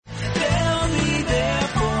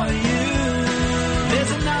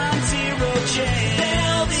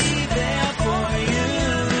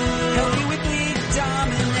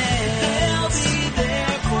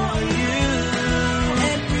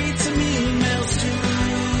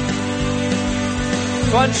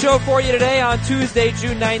Fun show for you today on Tuesday,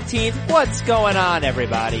 June 19th. What's going on,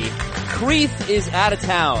 everybody? Creeth is out of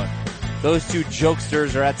town. Those two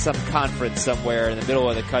jokesters are at some conference somewhere in the middle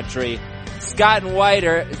of the country. Scott White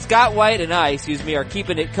and I, are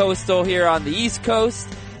keeping it coastal here on the East Coast.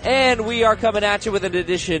 And we are coming at you with an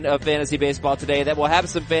edition of Fantasy Baseball today that will have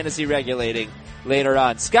some fantasy regulating later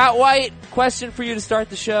on. Scott White, question for you to start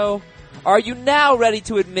the show. Are you now ready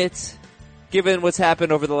to admit, given what's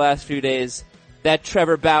happened over the last few days, that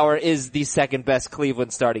Trevor Bauer is the second best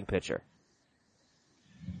Cleveland starting pitcher?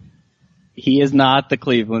 He is not the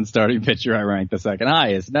Cleveland starting pitcher I ranked the second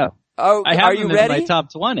highest, no. Oh, I have are you him ready? In my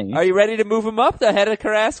top 20. Are you ready to move him up ahead of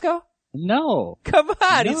Carrasco? No. Come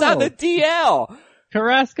on, No. he's on the DL.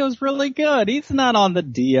 Carrasco's really good. He's not on the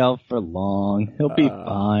DL for long. He'll be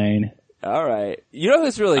fine. All right. You know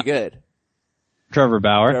who's really good? Trevor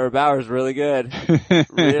Bauer. Trevor Bauer's really good.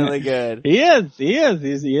 Really good. He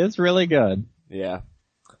is really good. Yeah.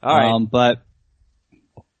 All right. But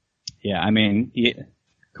yeah, I mean,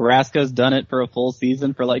 Carrasco's done it for a full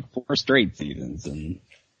season for like 4 straight seasons, and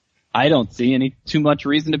I don't see too much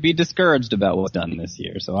reason to be discouraged about what's done this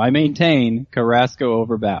year. So I maintain Carrasco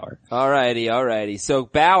over Bauer. Alrighty. So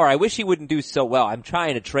Bauer, I wish he wouldn't do so well. I'm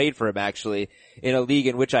trying to trade for him actually in a league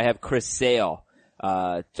in which I have Chris Sale.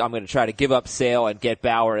 I'm going to try to give up Sale and get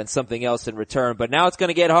Bauer and something else in return. But now it's going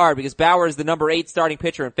to get hard because Bauer is the number 8 starting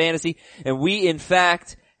pitcher in fantasy, and we in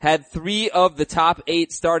fact had 3 of the top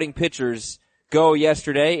 8 starting pitchers go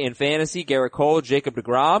yesterday in fantasy. Garrett Cole, Jacob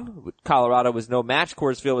deGrom. Colorado was no match.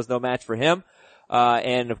 Coors Field was no match for him.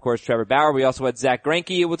 And of course Trevor Bauer. We also had Zach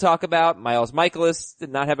Greinke we'll talk about. Miles Michaelis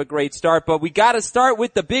did not have a great start, but we gotta start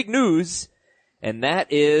with the big news. And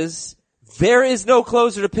that is, there is no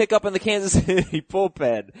closer to pick up in the Kansas City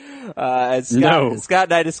bullpen. As Scott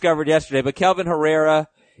and I discovered yesterday, but Kelvin Herrera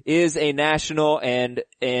is a national, and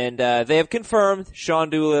they have confirmed Sean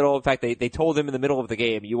Doolittle. In fact, they told him in the middle of the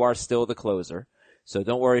game, you are still the closer. So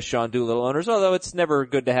don't worry, Sean Doolittle owners, although it's never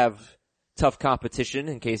good to have tough competition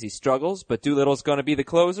in case he struggles, but Doolittle's going to be the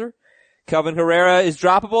closer. Kelvin Herrera is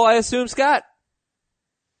droppable, I assume, Scott?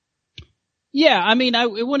 Yeah, I mean,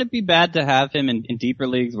 it wouldn't be bad to have him in deeper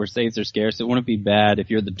leagues where saves are scarce. It wouldn't be bad if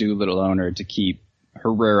you're the Doolittle owner to keep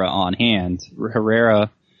Herrera on hand.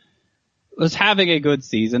 Herrera was having a good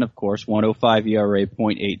season, of course, 105 ERA,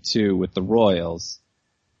 .82 with the Royals.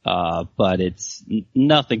 But it's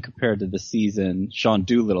nothing compared to the season Sean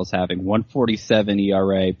Doolittle's having. 147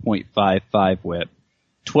 ERA, .55 whip,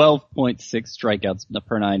 12.6 strikeouts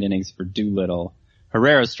per 9 innings for Doolittle.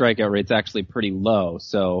 Herrera's strikeout rate's actually pretty low,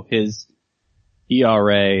 so his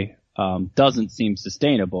ERA doesn't seem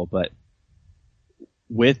sustainable, but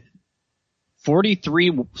with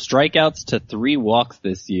 43 strikeouts to 3 walks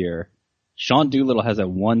this year, Sean Doolittle has a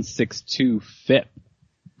 1.62 FIP,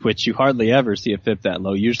 which you hardly ever see a FIP that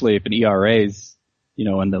low. Usually if an ERA's,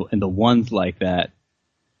 in the ones like that,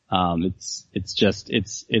 it's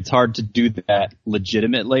hard to do that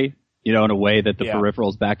legitimately, in a way that the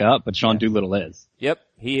peripherals back up, but Sean Doolittle is. Yep.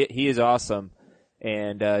 He is awesome.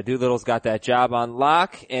 And, Doolittle's got that job on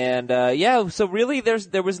lock. And, so really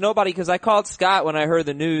there was nobody, cause I called Scott when I heard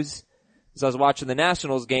the news, because I was watching the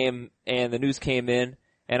Nationals game and the news came in,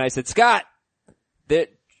 and I said, Scott, that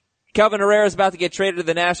Kelvin Herrera is about to get traded to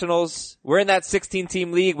the Nationals. We're in that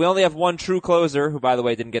 16-team league. We only have one true closer, who, by the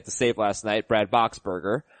way, didn't get the save last night, Brad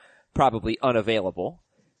Boxberger, probably unavailable.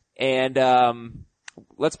 And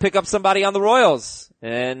let's pick up somebody on the Royals.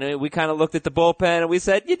 And we kind of looked at the bullpen and we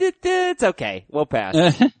said, it's okay. We'll pass.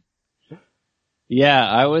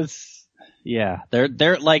 They're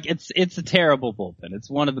like, it's a terrible bullpen. It's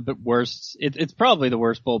one of the worst, it's probably the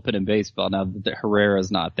worst bullpen in baseball now that Herrera's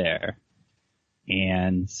not there.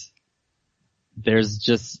 And there's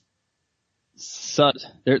just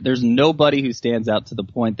there's nobody who stands out to the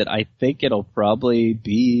point that I think it'll probably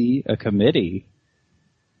be a committee,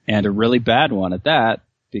 and a really bad one at that,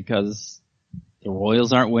 because the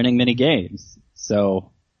Royals aren't winning many games.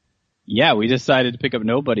 So yeah, we decided to pick up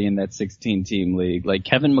nobody in that 16-team league. Like,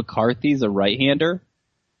 Kevin McCarthy's a right-hander,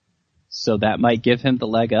 so that might give him the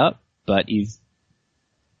leg up, but he's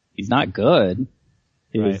not good.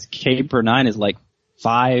 His K per 9 is like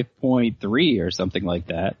 5.3 or something like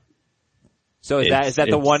that. So is that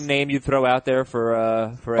the one name you throw out there for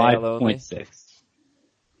AL only?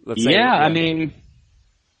 5.6. I mean,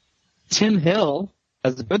 Tim Hill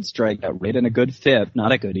has a good strikeout rate and a good FIP,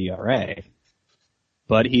 not a good ERA.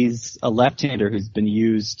 But he's a left-hander who's been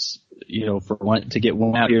used, to get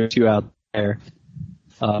 1 out here, 2 out there.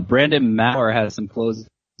 Brandon Maurer has some close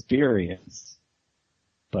experience,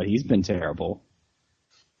 but he's been terrible.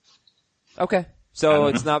 Okay. So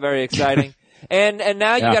it's not very exciting. And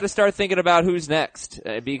now you Yeah. got to start thinking about who's next,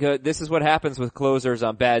 because this is what happens with closers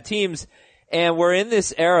on bad teams. And we're in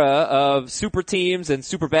this era of super teams and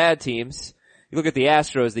super bad teams. You look at the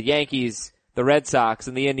Astros, the Yankees, the Red Sox,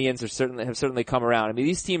 and the Indians have certainly come around. I mean,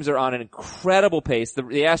 these teams are on an incredible pace. The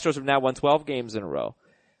Astros have now won 12 games in a row.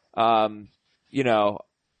 You know,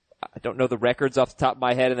 I don't know the records off the top of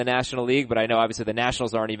my head in the National League, but I know obviously the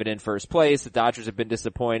Nationals aren't even in first place. The Dodgers have been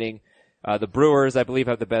disappointing. The Brewers, I believe,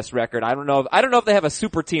 have the best record. I don't know if they have a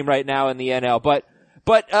super team right now in the NL, but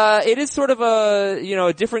it is sort of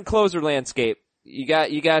a different closer landscape. You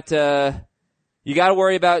got to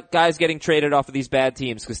worry about guys getting traded off of these bad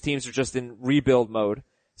teams because teams are just in rebuild mode.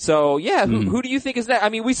 So yeah, who do you think is that? I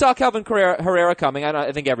mean, we saw Kelvin Herrera coming.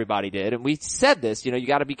 I think everybody did, and we said this. You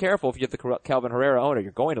got to be careful if you're the Kelvin Herrera owner.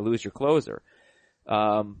 You're going to lose your closer.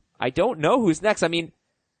 I don't know who's next. I mean,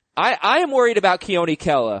 I am worried about Keone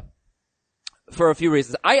Kela for a few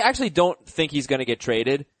reasons. I actually don't think he's going to get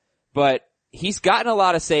traded, but he's gotten a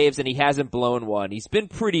lot of saves and he hasn't blown one. He's been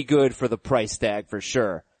pretty good for the price tag for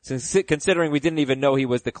sure. Since considering we didn't even know he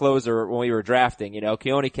was the closer when we were drafting,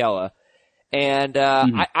 Keone Kela. And,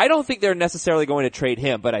 I don't think they're necessarily going to trade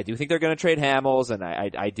him, but I do think they're going to trade Hamels, and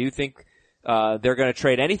I do think, they're going to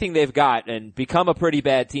trade anything they've got and become a pretty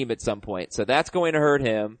bad team at some point. So that's going to hurt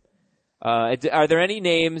him. Are there any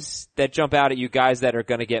names that jump out at you guys that are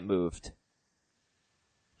going to get moved?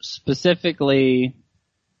 Specifically,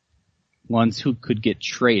 ones who could get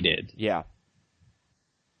traded. Yeah.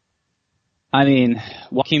 I mean,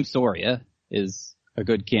 Joakim Soria is a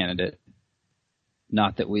good candidate.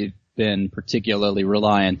 Not that we've been particularly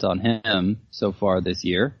reliant on him so far this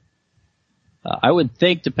year. I would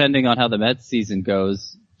think, depending on how the Mets season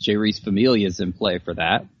goes, Jeurys Familia is in play for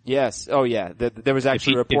that. Yes. Oh yeah. There was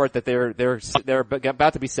actually a report that they're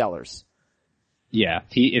about to be sellers. Yeah.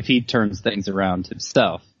 If he turns things around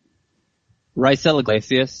himself. Raisel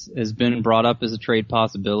Iglesias has been brought up as a trade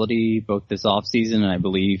possibility both this offseason and I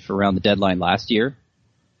believe around the deadline last year.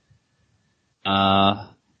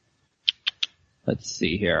 Let's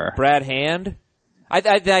see here. Brad Hand? I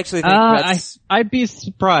actually think I'd be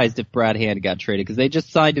surprised if Brad Hand got traded because they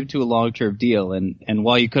just signed him to a long-term deal and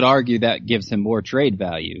while you could argue that gives him more trade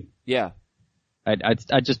value. Yeah.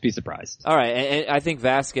 I'd just be surprised. All right. And I think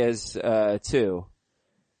Vasquez, too,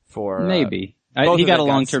 for, maybe. He got a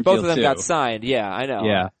long-term deal too. Both of them got signed. Yeah, I know.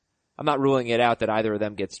 Yeah. I'm not ruling it out that either of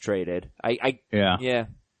them gets traded. Yeah.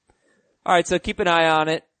 All right. So keep an eye on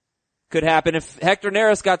it. Could happen if Hector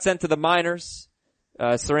Neris got sent to the minors.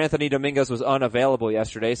 Sir Anthony Dominguez was unavailable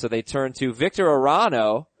yesterday, so they turned to Victor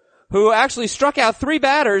Arano, who actually struck out 3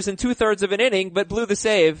 batters in 2/3 of an inning, but blew the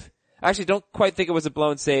save. I actually don't quite think it was a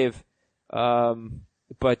blown save. Yeah,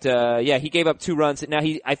 he gave up 2 runs. Now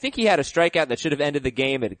I think he had a strikeout that should have ended the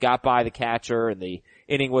game. It got by the catcher and the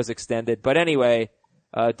inning was extended. But anyway,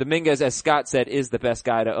 Dominguez, as Scott said, is the best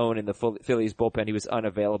guy to own in the Phillies bullpen. He was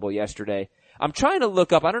unavailable yesterday. I'm trying to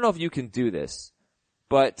look up, I don't know if you can do this,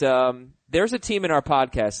 but, there's a team in our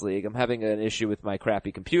podcast league. I'm having an issue with my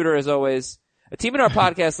crappy computer as always. A team in our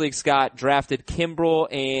podcast league, Scott, drafted Kimbrel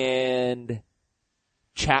and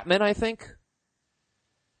Chapman, I think.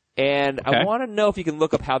 And okay. I want to know if you can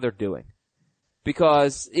look up how they're doing.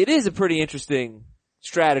 Because it is a pretty interesting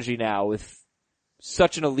strategy now with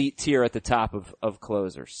such an elite tier at the top of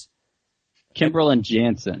closers. Kimbrel and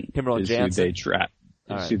Jansen. Kimbrel and Jansen. Who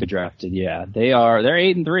they drafted, yeah. They're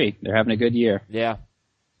 8-3. They're having a good year. Yeah.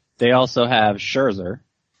 They also have Scherzer.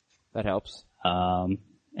 That helps. And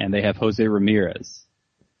they have Jose Ramirez.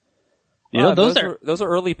 Those are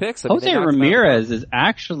early picks. Jose Ramirez is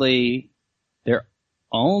actually their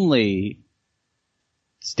only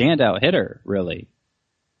standout hitter, really.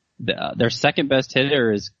 Their second best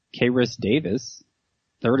hitter is Kairis Davis.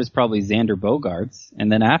 Third is probably Xander Bogaerts.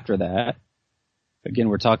 And then after that, again,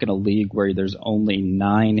 we're talking a league where there's only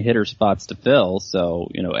 9 hitter spots to fill. So,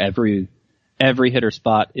 every hitter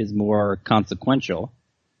spot is more consequential.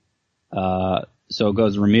 So it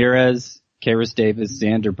goes Ramirez, Kairis Davis,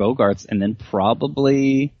 Xander Bogaerts, and then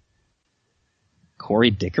probably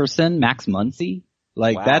Corey Dickerson, Max Muncy.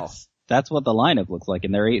 Wow. That's what the lineup looks like,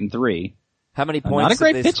 and they're 8-3. How many points? Not a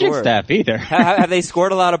great pitching staff either. Have they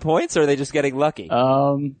scored a lot of points, or are they just getting lucky?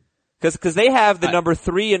 Cause they have the number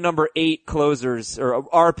 3 and number 8 closers, or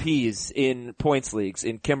RPs in points leagues,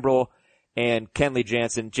 in Kimbrel and Kenley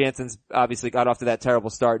Jansen. Jansen's obviously got off to that terrible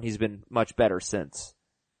start and he's been much better since.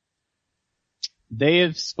 They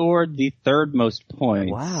have scored the 3rd most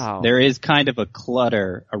points. Wow. There is kind of a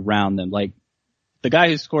clutter around them. Like, the guy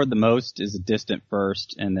who scored the most is a distant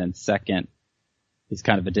first, and then second is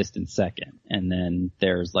kind of a distant second. And then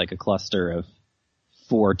there's like a cluster of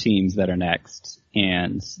 4 teams that are next.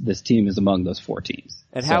 and this team is among those 4 teams.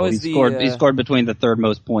 And so how is he scored between the 3rd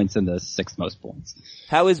most points and the 6th most points.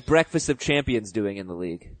 How is Breakfast of Champions doing in the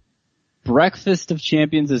league? Breakfast of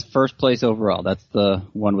Champions is 1st place overall. That's the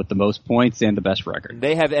one with the most points and the best record.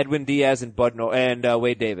 They have Edwin Diaz and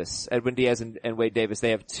Wade Davis. Edwin Diaz and Wade Davis.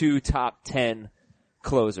 They have 2 top 10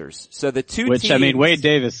 closers. So the two Which, teams, I mean, Wade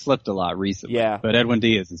Davis slipped a lot recently. Yeah. But Edwin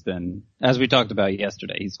Diaz has been, as we talked about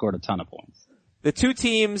yesterday, he scored a ton of points. The 2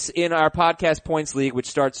 teams in our podcast points league, which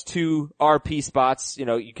starts 2 RP spots,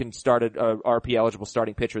 you can start a RP eligible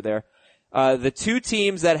starting pitcher there. The 2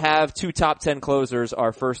 teams that have 2 top 10 closers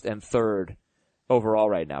are 1st and 3rd overall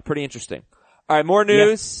right now. Pretty interesting. All right, more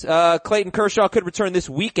news. Yeah. Clayton Kershaw could return this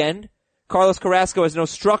weekend. Carlos Carrasco has no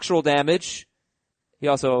structural damage. He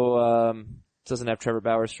also doesn't have Trevor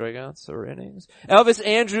Bauer's strikeouts or innings. Elvis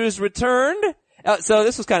Andrus returned. So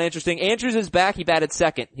this was kind of interesting. Andrus is back. He batted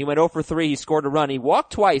 2nd. He went 0 for 3. He scored a run. He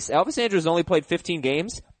walked twice. Elvis Andrus only played 15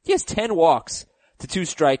 games. He has 10 walks to 2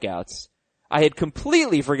 strikeouts. I had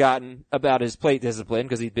completely forgotten about his plate discipline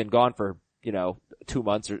because he'd been gone for, 2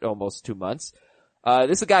 months or almost 2 months.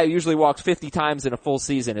 This is a guy who usually walks 50 times in a full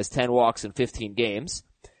season, has 10 walks in 15 games.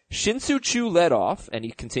 Shin-Soo Choo led off, and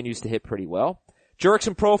he continues to hit pretty well.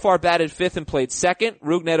 Jurickson Profar batted 5th and played 2nd.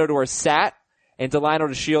 Rougned Odor sat, and Delino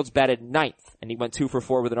DeShields batted 9th, and he went 2 for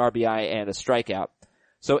 4 with an RBI and a strikeout.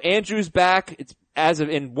 So Andrus back. It's as of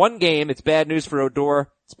in one game, it's bad news for Odor.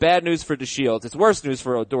 It's bad news for DeShields. It's worse news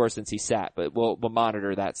for Odor since he sat, but we'll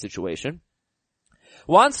monitor that situation.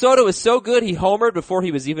 Juan Soto is so good he homered before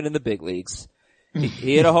he was even in the big leagues. He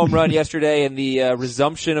hit a home run yesterday in the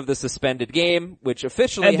resumption of the suspended game, which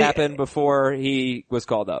officially happened before he was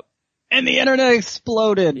called up. And the internet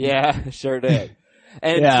exploded. Yeah, sure did.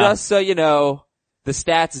 And just so you know, the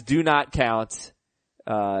stats do not count.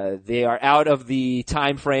 They are out of the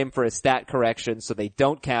time frame for a stat correction, so they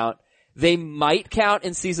don't count. They might count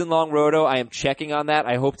in season-long roto. I am checking on that.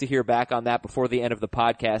 I hope to hear back on that before the end of the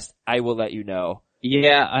podcast. I will let you know.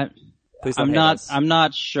 Yeah, I'm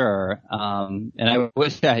not sure. And I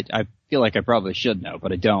wish I feel like I probably should know,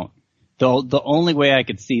 but I don't. The only way I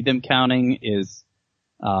could see them counting is,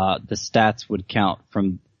 the stats would count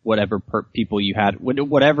from whatever people you had,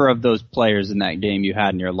 whatever of those players in that game you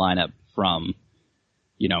had in your lineup from,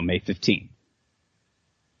 May 15th.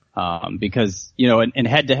 Because, in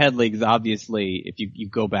head-to-head leagues, obviously, if you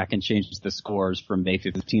go back and change the scores from May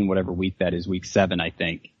 15, whatever week that is, week 7, I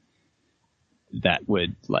think, that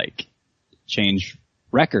would, change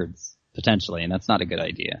records, potentially, and that's not a good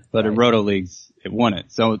idea. But in roto leagues, it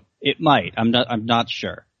wouldn't. So it might. I'm not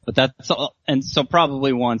sure. But that's all, and so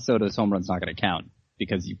probably Juan Soto's home run's not gonna count,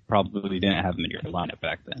 because you probably didn't have him in your lineup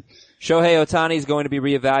back then. Shohei Ohtani is going to be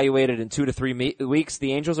reevaluated in 2 to 3 weeks.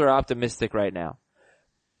 The Angels are optimistic right now.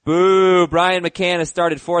 Boo! Brian McCann has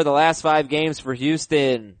started 4 of the last 5 games for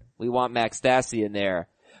Houston. We want Max Stassi in there.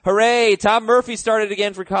 Hooray! Tom Murphy started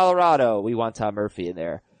again for Colorado. We want Tom Murphy in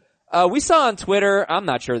there. We saw on Twitter, I'm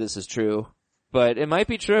not sure this is true, but it might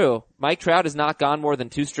be true. Mike Trout has not gone more than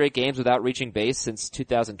 2 straight games without reaching base since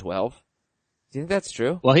 2012. Do you think that's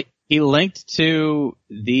true? Well, he linked to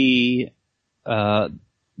the Reddit,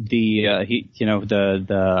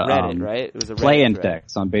 right? It was a play Reddit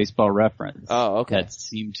index on Baseball Reference. Oh, okay. That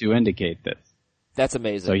seemed to indicate this. That's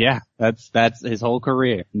amazing. So yeah, that's his whole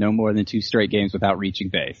career. No more than 2 straight games without reaching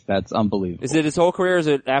base. That's unbelievable. Is it his whole career or is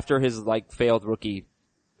it after his failed rookie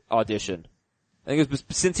audition? I think it was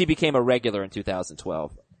since he became a regular in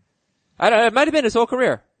 2012. I don't know, it might have been his whole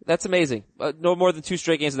career. That's amazing. No more than 2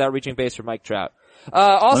 straight games without reaching base for Mike Trout.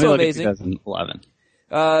 Also amazing. 2011.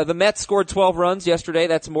 The Mets scored 12 runs yesterday.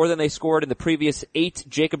 That's more than they scored in the previous 8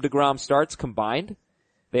 Jacob deGrom starts combined.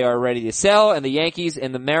 They are ready to sell, and the Yankees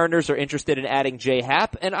and the Mariners are interested in adding Jay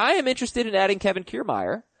Happ, and I am interested in adding Kevin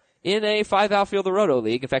Kiermaier in a 5 outfielder roto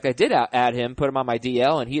league. In fact, I did add him, put him on my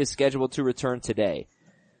DL, and he is scheduled to return today.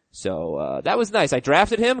 So, that was nice. I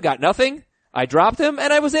drafted him, got nothing. I dropped him,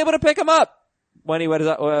 and I was able to pick him up when he went,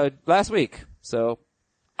 last week. So,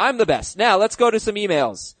 I'm the best. Now, let's go to some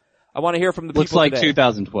emails. I want to hear from the people Looks like today.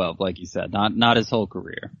 2012, like you said. Not his whole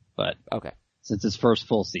career, but. Okay. Since his first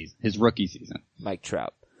full season, his rookie season. Mike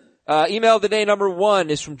Trout. Email of the day number 1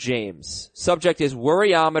 is from James. Subject is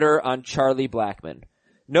worryometer on Charlie Blackmon.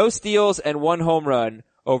 No steals and 1 home run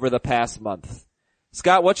over the past month.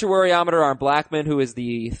 Scott, what's your worryometer on Blackmon, who is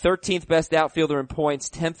the 13th best outfielder in points,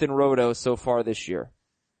 10th in roto so far this year?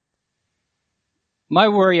 My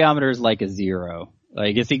worryometer is like a 0.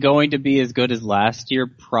 Is he going to be as good as last year?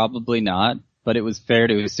 Probably not, but it was fair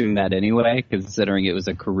to assume that anyway, considering it was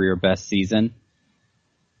a career best season.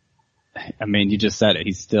 I mean, you just said it.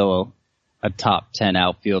 He's still a top 10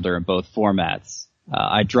 outfielder in both formats.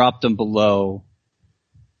 I dropped him below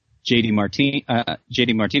JD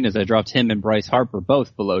Martinez. I dropped him and Bryce Harper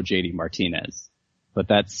both below JD Martinez, but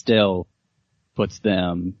that still puts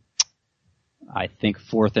them, I think,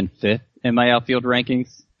 4th and 5th in my outfield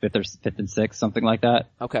rankings. 5th and 6th, something like that.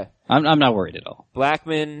 Okay. I'm not worried at all.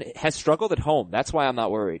 Blackmon has struggled at home. That's why I'm not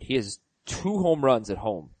worried. He has 2 home runs at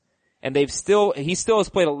home. And he still has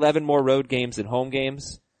played 11 more road games than home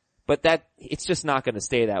games. But it's just not going to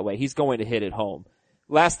stay that way. He's going to hit at home.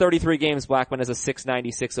 Last 33 games, Blackmon has a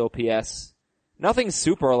 696 OPS. Nothing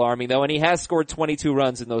super alarming though, and he has scored 22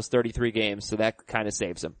 runs in those 33 games, so that kind of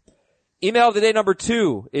saves him. Email of the day number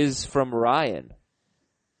 2 is from Ryan.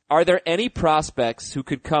 Are there any prospects who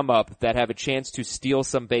could come up that have a chance to steal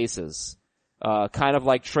some bases? Kind of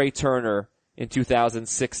like Trey Turner in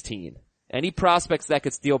 2016. Any prospects that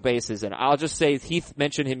could steal bases? And I'll just say Heath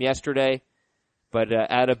mentioned him yesterday, but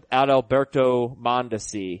Adalberto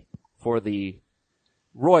Mondesi for the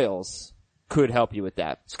Royals could help you with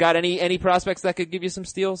that. Scott, any prospects that could give you some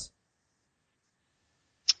steals?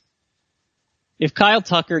 If Kyle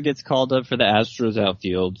Tucker gets called up for the Astros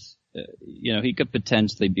outfield, he could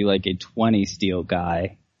potentially be like a 20 steal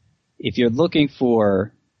guy. If you're looking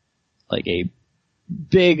for like a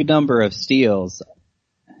big number of steals,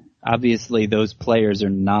 obviously those players are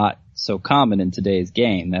not so common in today's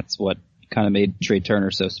game. That's what kind of made Trey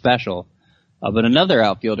Turner so special. But another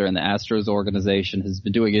outfielder in the Astros organization has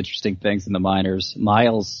been doing interesting things in the minors.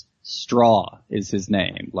 Miles Straw is his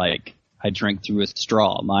name. Like, I drink through a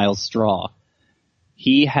straw. Miles Straw.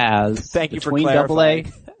 He has Thank you for clarifying.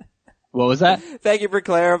 AA. What was that? Thank you for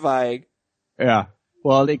clarifying. Yeah.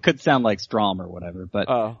 Well, it could sound like Strom or whatever,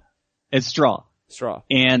 but it's Straw. Straw.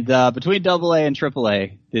 And between AA and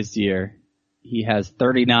AAA this year, he has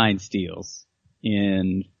 39 steals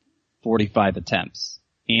in 45 attempts.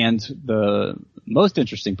 And the most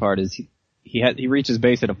interesting part is he reaches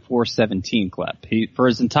base at a 417 clip. For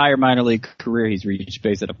his entire minor league career, he's reached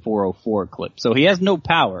base at a 404 clip. So he has no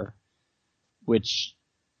power, which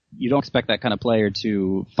you don't expect that kind of player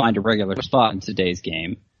to find a regular spot in today's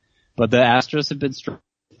game. But the Astros have been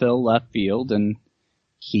fill left field, and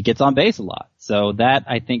he gets on base a lot. So that,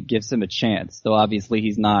 I think, gives him a chance. Though obviously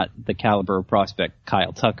he's not the caliber of prospect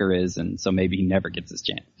Kyle Tucker is, and so maybe he never gets his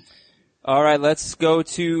chance. All right, let's go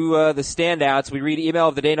to the standouts. We read email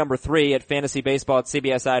of the day number 3 at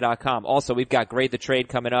fantasybaseball@cbsi.com. Also, we've got Grade the Trade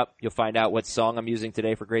coming up. You'll find out what song I'm using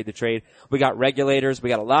today for Grade the Trade. We got regulators. We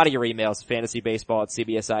got a lot of your emails,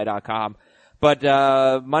 fantasybaseball@cbsi.com. But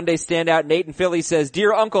Monday standout, Nate in Philly says,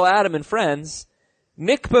 Dear Uncle Adam and friends,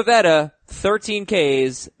 Nick Pivetta, 13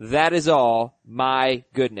 Ks, that is all. My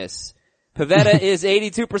goodness. Pivetta is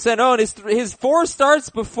 82% owned. His 3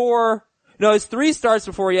 starts before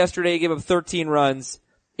yesterday, he gave up 13 runs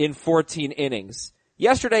in 14 innings.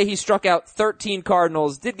 Yesterday, he struck out 13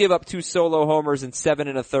 Cardinals, did give up 2 solo homers in 7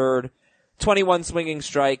 1/3, 21 swinging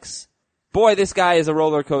strikes. Boy, this guy is a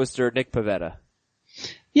roller coaster, Nick Pivetta.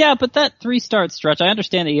 Yeah, but that 3-start stretch, I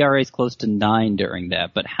understand the ERA is close to 9 during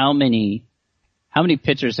that, but how many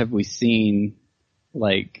pitchers have we seen,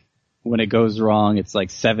 like, when it goes wrong, it's like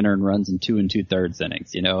 7 earned runs in 2 2/3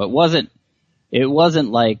 innings, It wasn't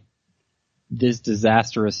like this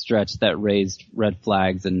disastrous stretch that raised red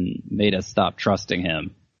flags and made us stop trusting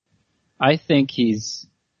him. I think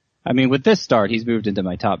with this start, he's moved into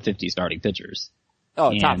my top 50 starting pitchers.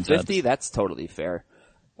 Oh, top 50? That's totally fair.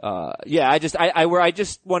 I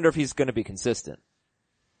just wonder if he's gonna be consistent.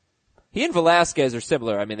 He and Velasquez are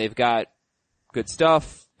similar. I mean, they've got good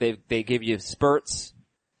stuff. They give you spurts.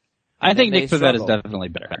 I think Nick Pivetta is definitely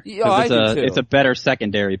better. I do too. It's a better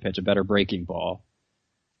secondary pitch, a better breaking ball.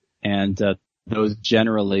 And those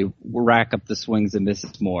generally rack up the swings and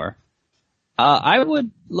misses more. I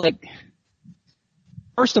would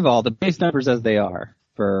first of all, the base numbers as they are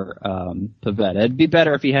for Pivetta. It'd be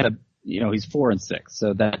better if he had he's 4 and 6,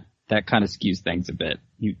 so that kind of skews things a bit.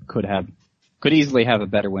 You could easily have a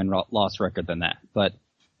better win-loss record than that. But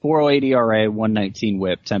 4.08 ERA, 119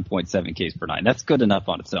 WHIP, 10.7 Ks per 9. That's good enough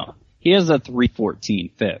on its own. He has a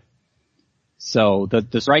 3.14 FIP. So the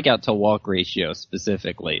strikeout to walk ratio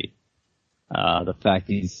specifically, the fact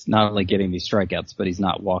he's not only getting these strikeouts, but he's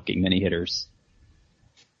not walking many hitters,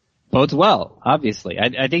 bodes well, obviously.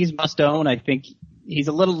 I think he's must own. I think he's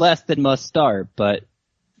a little less than must start, but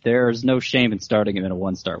there's no shame in starting him in a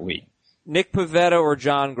 1-start week. Nick Pivetta or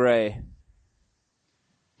John Gray?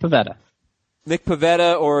 Pivetta. Nick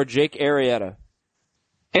Pivetta or Jake Arrieta?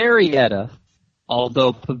 Arrieta.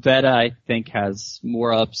 Although Pivetta, I think, has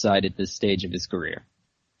more upside at this stage of his career.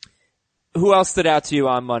 Who else stood out to you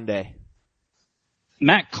on Monday?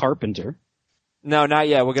 Matt Carpenter. No, not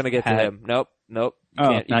yet. We're going to get to him. Nope. Nope.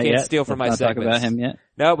 Not you can't yet. steal from my Let's not segments. talk about him yet.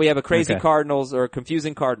 No, we have a crazy Okay. Cardinals or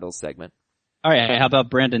confusing Cardinals segment. All right. How about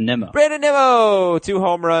Brandon Nimmo? Brandon Nimmo, 2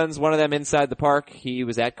 home runs, one of them inside the park. He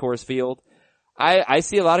was at Coors Field. I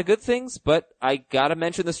see a lot of good things, but I gotta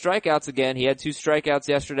mention the strikeouts again. He had 2 strikeouts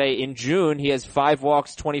yesterday. In June, he has 5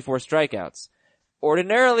 walks, 24 strikeouts.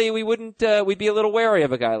 Ordinarily, we wouldn't, we'd be a little wary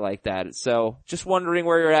of a guy like that. So, just wondering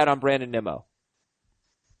where you're at on Brandon Nimmo.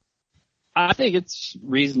 I think it's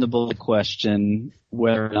reasonable to question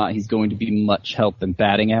whether or not he's going to be much help in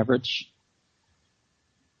batting average.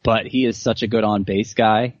 But he is such a good on-base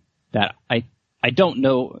guy that I don't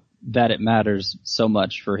know that it matters so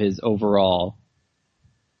much for his overall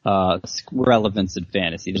relevance in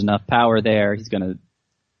fantasy. There's enough power there. He's going to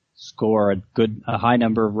score a high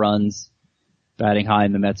number of runs, batting high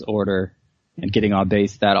in the Mets order, and getting on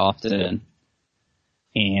base that often.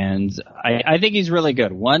 And I think he's really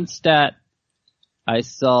good. One stat I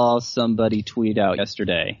saw somebody tweet out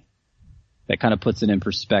yesterday that kind of puts it in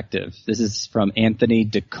perspective. This is from Anthony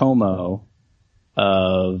DiComo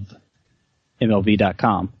of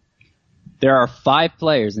MLB.com. There are 5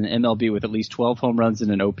 players in MLB with at least 12 home runs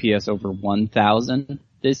and an OPS over 1,000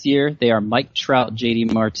 this year. They are Mike Trout,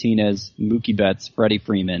 JD Martinez, Mookie Betts, Freddie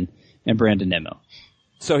Freeman, and Brandon Nimmo.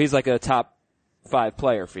 So he's like a top 5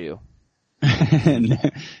 player for you.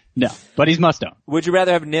 No, but he's must-own. Would you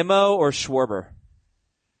rather have Nimmo or Schwarber?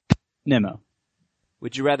 Nimmo.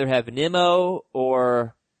 Would you rather have Nimmo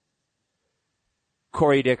or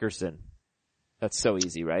Corey Dickerson? That's so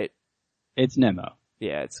easy, right? It's Nimmo.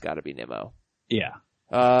 Yeah, it's gotta be Nimmo. Yeah.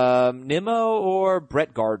 Nimmo or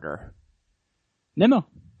Brett Gardner? Nimmo.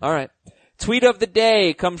 All right. Tweet of the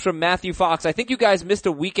day comes from Matthew Fox. I think you guys missed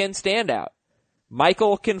a weekend standout.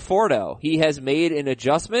 Michael Conforto. He has made an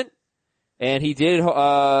adjustment, and he did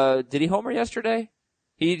he homer yesterday?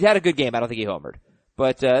 He had a good game. I don't think he homered.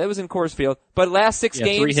 But it was in Coors Field. But last 6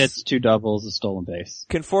 games, 3 hits, 2 doubles, a stolen base.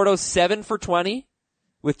 Conforto 7 for 20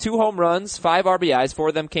 with 2 home runs, 5 RBIs. 4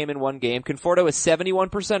 of them came in one game. Conforto is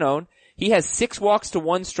 71% owned. He has 6 walks to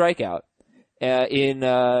 1 strikeout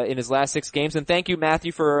in his last 6 games. And thank you,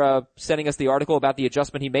 Matthew, for sending us the article about the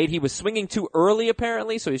adjustment he made. He was swinging too early,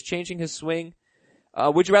 apparently, so he's changing his swing.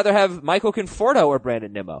 Would you rather have Michael Conforto or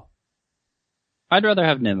Brandon Nimmo? I'd rather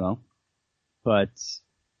have Nimmo, but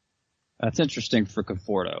that's interesting for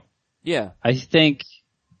Conforto. Yeah. I think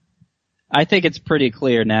it's pretty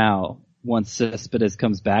clear now once Cespedes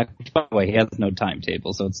comes back. By the way, he has no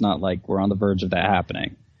timetable, so it's not like we're on the verge of that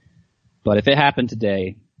happening. But if it happened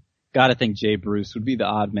today, gotta think Jay Bruce would be the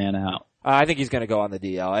odd man out. I think he's gonna go on the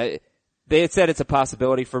DL. They had said it's a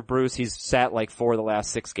possibility for Bruce. He's sat like 4 of the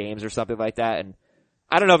last 6 games or something like that, and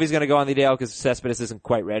I don't know if he's gonna go on the DL because Cespedes isn't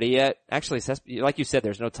quite ready yet. Actually, like you said,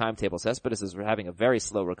 there's no timetable. Cespedes is having a very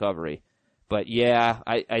slow recovery. But yeah,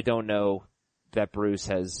 I don't know that Bruce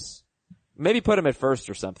has, maybe put him at first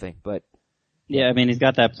or something, but. Yeah, I mean, he's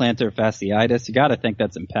got that plantar fasciitis. You gotta think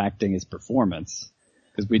that's impacting his performance.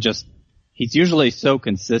 Cause he's usually so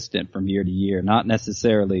consistent from year to year, not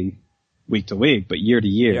necessarily week to week, but year to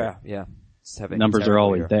year. Yeah. Numbers are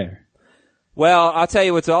always there. Well, I'll tell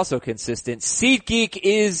you what's also consistent. SeatGeek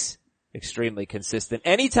is extremely consistent.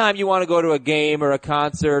 Anytime you want to go to a game or a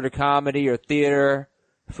concert or comedy or theater,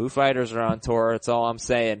 Foo Fighters are on tour, that's all I'm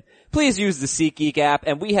saying. Please use the SeatGeek app,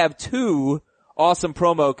 and we have 2 awesome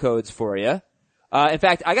promo codes for you. In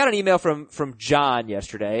fact, I got an email from John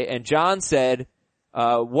yesterday, and John said,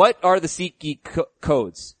 what are the SeatGeek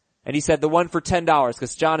codes? And he said the one for $10,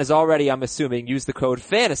 because John has already, I'm assuming, used the code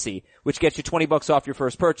FANTASY, which gets you $20 off your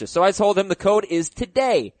first purchase. So I told him the code is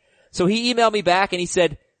today. So he emailed me back and he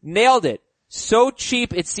said, nailed it. So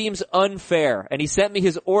cheap it seems unfair. And he sent me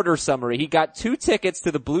his order summary. He got 2 tickets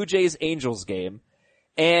to the Blue Jays Angels game,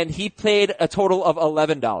 and he paid a total of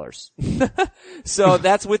 $11. So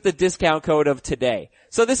that's with the discount code of today.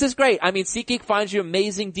 So this is great. I mean, SeatGeek finds you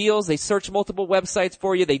amazing deals. They search multiple websites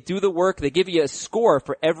for you. They do the work. They give you a score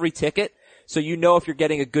for every ticket, so you know if you're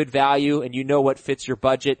getting a good value and you know what fits your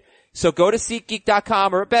budget. So go to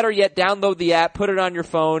SeatGeek.com, or better yet, download the app, put it on your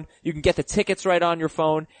phone. You can get the tickets right on your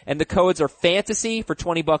phone, and the codes are FANTASY for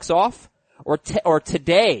 $20 off, or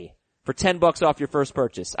today for $10 off your first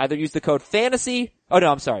purchase. Either use the code FANTASY,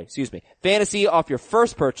 FANTASY off your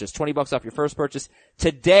first purchase, $20 off your first purchase.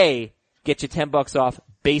 Today, get you $10 off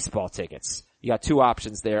baseball tickets. You got 2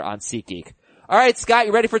 options there on SeatGeek. Alright, Scott,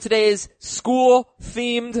 you ready for today's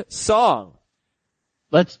school-themed song?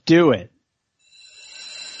 Let's do it.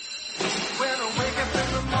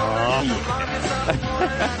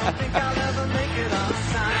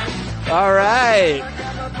 All right.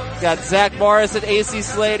 Got Zach Morris and AC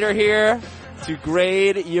Slater here to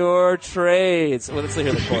grade your trades. Well, let's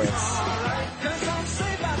hear the chorus.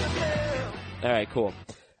 All right, cool.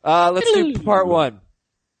 Let's do part one.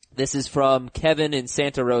 This is from Kevin in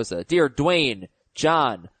Santa Rosa. Dear Dwayne,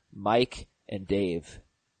 John, Mike, and Dave.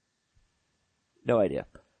 No idea.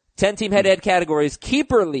 10-team head-to-head categories.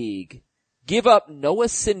 Keeper League. Give up Noah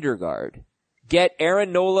Syndergaard. Get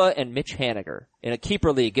Aaron Nola and Mitch Haniger. In a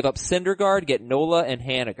Keeper League, give up Syndergaard, get Nola and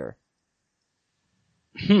Haniger.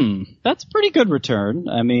 That's a pretty good return.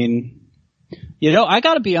 I mean, I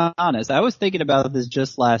gotta be honest. I was thinking about this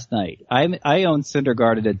just last night. I own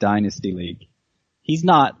Syndergaard in a Dynasty League. He's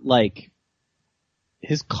not like,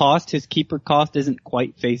 his keeper cost isn't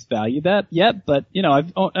quite face value that yet, but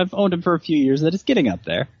I've owned him for a few years that is getting up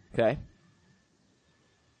there. Okay.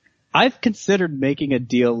 I've considered making a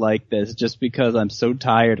deal like this just because I'm so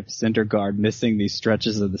tired of Syndergaard missing these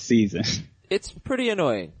stretches of the season. It's pretty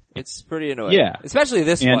annoying. Yeah. Especially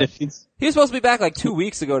this and one. If he was supposed to be back like 2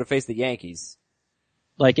 weeks ago to face the Yankees.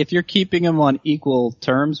 Like, if you're keeping him on equal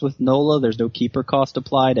terms with Nola, there's no keeper cost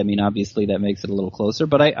applied. I mean, obviously that makes it a little closer,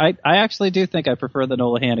 but I actually do think I prefer the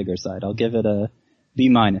Nola Haniger side. I'll give it a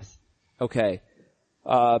B-. Okay.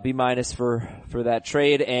 B- for that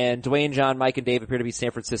trade. And Dwayne, John, Mike, and Dave appear to be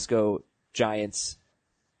San Francisco Giants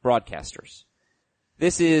broadcasters.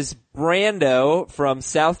 This is Brando from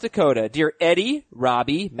South Dakota. Dear Eddie,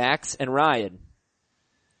 Robbie, Max, and Ryan.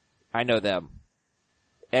 I know them.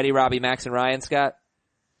 Eddie, Robbie, Max, and Ryan, Scott?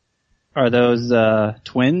 Are those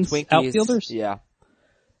twins Twinkies, outfielders? Yeah.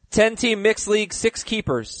 10-team mixed league, 6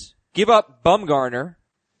 keepers. Give up Bumgarner.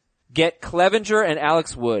 Get Clevenger and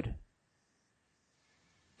Alex Wood.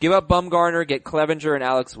 Give up Bumgarner, get Clevenger and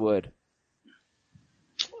Alex Wood.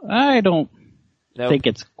 I don't think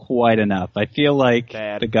it's quite enough. I feel like the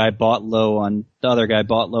other guy bought low on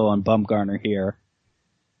Bumgarner here.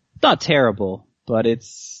 It's not terrible, but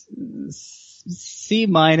it's C-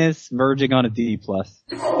 verging on a D+. That's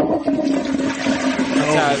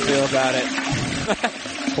how I feel about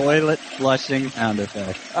it. Toilet flushing sound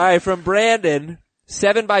effect. Alright, from Brandon,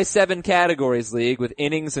 7x7 categories league with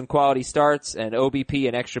innings and quality starts and OBP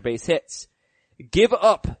and extra base hits. Give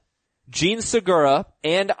up Gene Segura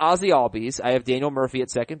and Ozzie Albies. I have Daniel Murphy at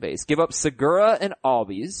second base. Give up Segura and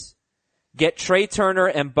Albies. Get Trey Turner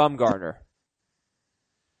and Bumgarner.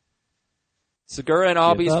 Segura and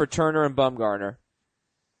Albies for Turner and Bumgarner.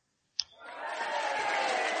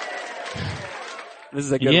 This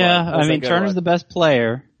is a good one. Yeah, I mean, Turner's the best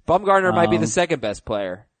player. Bumgarner might be the second best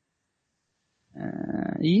player.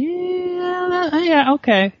 Yeah,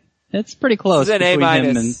 okay. It's pretty close. This is an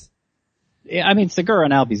A-. I mean, Segura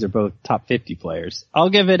and Albies are both top 50 players. I'll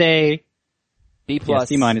give it a B+. Yeah,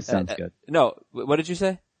 C- sounds good. No, what did you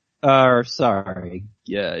say? Sorry.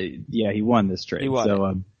 Yeah, he won this trade. He won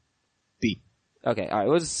so, B. Okay, alright,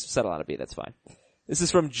 we'll just settle on a B, that's fine. This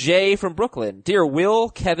is from Jay from Brooklyn. Dear Will,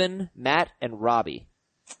 Kevin, Matt, and Robbie.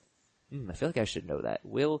 I feel like I should know that.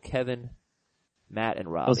 Will, Kevin, Matt,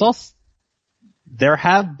 and Robbie. There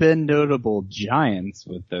have been notable Giants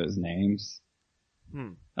with those names.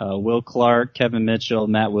 Will Clark, Kevin Mitchell,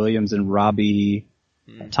 Matt Williams, and Robbie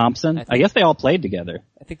Thompson. I guess they all played together.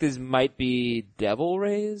 I think these might be Devil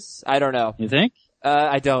Rays. I don't know. You think?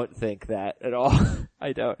 I don't think that at all.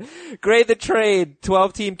 I don't. Grade the trade.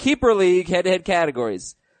 12-team keeper league head-to-head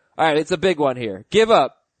categories. Alright, it's a big one here. Give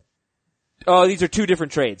up. Oh, these are two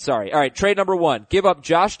different trades. Sorry. Alright, trade number 1. Give up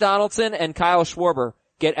Josh Donaldson and Kyle Schwarber.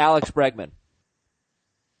 Get Alex Bregman.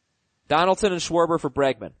 Donaldson and Schwarber for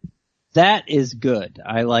Bregman. That is good.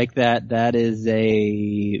 I like that. That is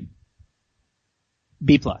a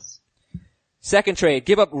B+. Second trade.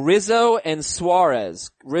 Give up Rizzo and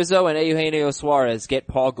Suarez. Rizzo and Eugenio Suarez. Get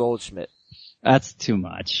Paul Goldschmidt. That's too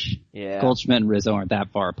much. Yeah. Goldschmidt and Rizzo aren't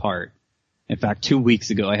that far apart. In fact, 2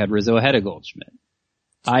 weeks ago I had Rizzo ahead of Goldschmidt.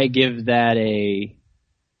 I give that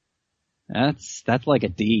that's like a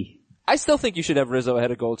D. I still think you should have Rizzo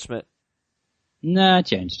ahead of Goldschmidt. Nah, I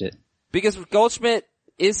changed it. Because Goldschmidt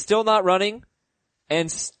is still not running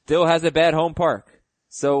and still has a bad home park.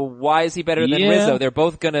 So why is he better than Rizzo? They're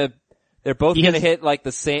both gonna hit like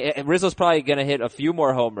the same. Rizzo's probably gonna hit a few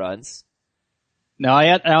more home runs. No,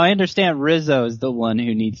 I understand Rizzo is the one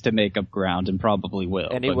who needs to make up ground and probably will.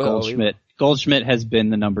 And he will. Goldschmidt has been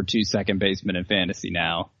the number 2 second baseman in fantasy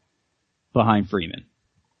now, behind Freeman.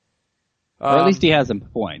 Or at least he has some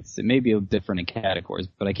points. It may be different in categories,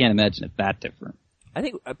 but I can't imagine it's that different. I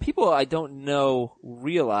think people I don't know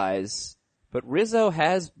realize, but Rizzo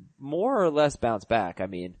has more or less bounced back. I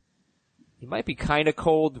mean, he might be kind of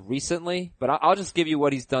cold recently, but I'll just give you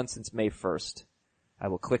what he's done since May 1st. I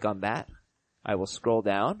will click on that. I will scroll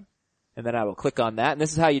down, and then I will click on that. And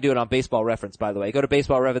this is how you do it on Baseball Reference, by the way. Go to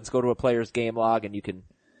Baseball Reference, go to a player's game log, and you can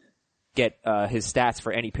get his stats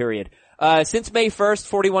for any period. Since May 1st,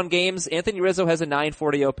 41 games, Anthony Rizzo has a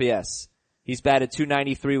 940 OPS. He's batted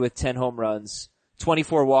 .293 with 10 home runs,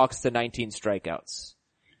 24 walks to 19 strikeouts.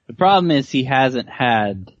 The problem is he hasn't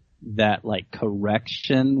had that like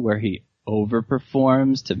correction where he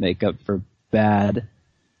overperforms to make up for bad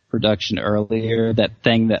production earlier, that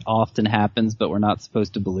thing that often happens but we're not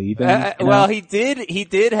supposed to believe in. Well, he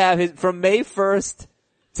did have his, from May 1st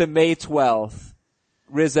to May 12th,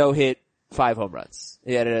 Rizzo hit 5 home runs.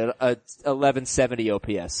 He had a 1170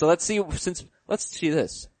 OPS. So let's see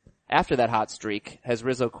this. After that hot streak, has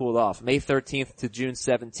Rizzo cooled off? May 13th to June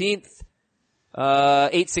 17th,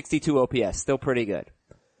 862 OPS, still pretty good.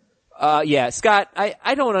 Yeah, Scott,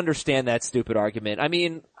 I don't understand that stupid argument. I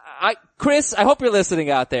mean, Chris, I hope you're listening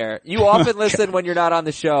out there. You often listen when you're not on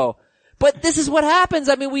the show. But this is what happens.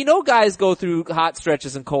 I mean, we know guys go through hot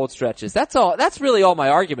stretches and cold stretches. That's all. That's really all my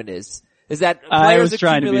argument is that players I was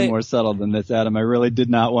trying to be more subtle than this, Adam. I really did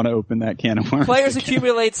not want to open that can of worms. Players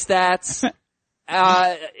accumulate stats,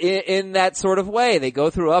 in that sort of way. They go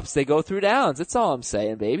through ups, they go through downs. That's all I'm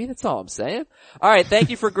saying, baby. That's all I'm saying. All right. Thank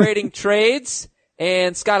you for grading trades.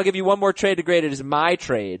 And Scott, I'll give you one more trade to grade. It is my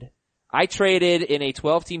trade. I traded in a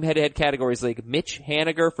 12-team head-to-head categories league Mitch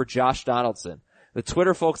Haniger for Josh Donaldson. The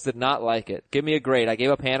Twitter folks did not like it. Give me a grade. I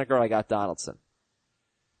gave up Haniger. I got Donaldson.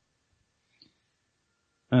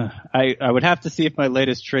 I would have to see if my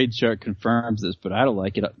latest trade chart confirms this, but I don't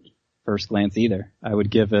like it at first glance either. I would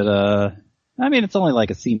give it it's only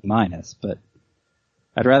like a C minus, but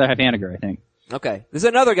I'd rather have Haniger, I think. Okay. There's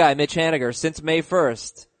another guy, Mitch Haniger, since May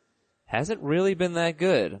 1st. Hasn't really been that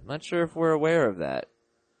good. I'm not sure if we're aware of that.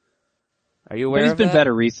 Are you aware of that? He's been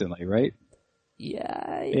better recently, right?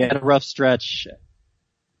 Yeah. He had a rough stretch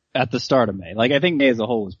at the start of May. Like, I think May as a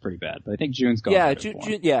whole was pretty bad, but I think June's gone. Yeah,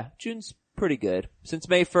 June's pretty good. Since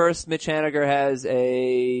May 1st, Mitch Haniger has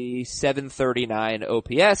a 739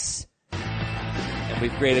 OPS. And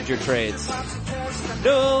we've graded your trades.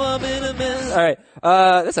 No, I'm in a mess. Alright,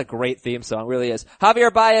 that's a great theme song, really is.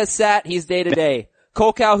 Javier Baez sat, he's day to day.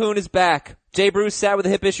 Cole Calhoun is back. Jay Bruce sat with a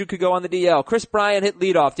hip issue, could go on the DL. Chris Bryant hit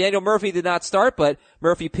leadoff. Daniel Murphy did not start, but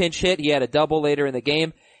Murphy pinch hit. He had a double later in the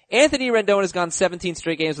game. Anthony Rendon has gone 17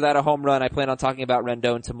 straight games without a home run. I plan on talking about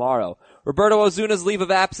Rendon tomorrow. Roberto Ozuna's leave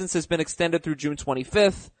of absence has been extended through June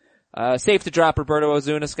 25th. Safe to drop Roberto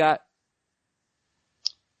Ozuna, Scott?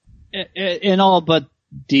 In all but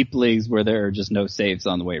deep leagues where there are just no saves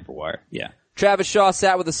on the waiver wire. Yeah. Travis Shaw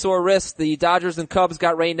sat with a sore wrist. The Dodgers and Cubs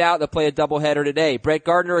got rained out. They'll play a doubleheader today. Brett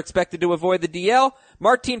Gardner expected to avoid the DL.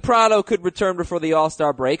 Martin Prado could return before the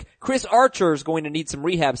All-Star break. Chris Archer is going to need some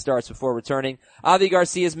rehab starts before returning. Avi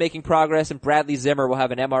Garcia is making progress, and Bradley Zimmer will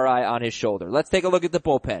have an MRI on his shoulder. Let's take a look at the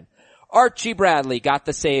bullpen. Archie Bradley got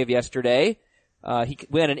the save yesterday. He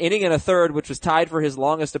went an inning and a third, which was tied for his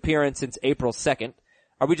longest appearance since April 2nd.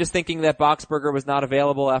 Are we just thinking that Boxberger was not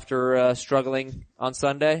available after struggling on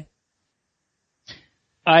Sunday?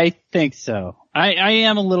 I think so. I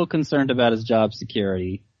am a little concerned about his job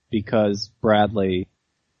security because Bradley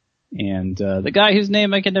and the guy whose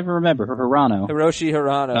name I can never remember, Hirano. Hiroshi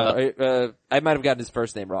Hirano. I might have gotten his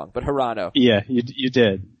first name wrong, but Hirano. Yeah, you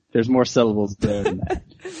did. There's more syllables there than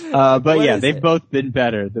that. But yeah, they've both been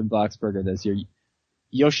better than Boxberger this year.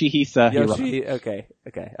 Yoshihisa Hirano. Okay.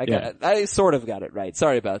 I sort of got it right.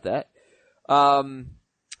 Sorry about that.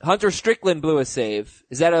 Hunter Strickland blew a save.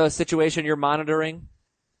 Is that a situation you're monitoring?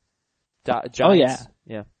 Giants? Oh yeah.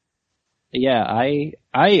 Yeah. Yeah,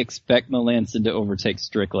 I expect Melanson to overtake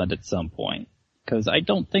Strickland at some point. Cause I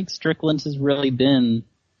don't think Strickland has really been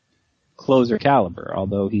closer caliber,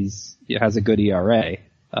 although he has a good ERA.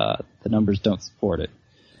 The numbers don't support it.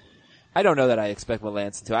 I don't know that I expect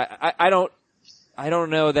Melanson to. I don't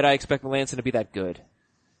know that I expect Melanson to be that good.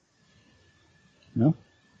 No.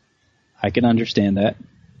 I can understand that.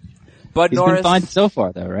 Bud Norris. He's been fine so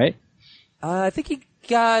far though, right? I think he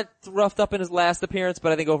got roughed up in his last appearance,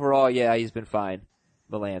 but I think overall, yeah, he's been fine.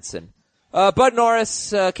 Melanson. Bud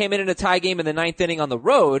Norris, came in a tie game in the 9th inning on the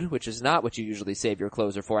road, which is not what you usually save your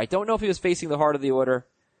closer for. I don't know if he was facing the heart of the order,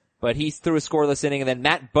 but he threw a scoreless inning, and then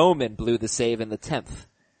Matt Bowman blew the save in the 10th.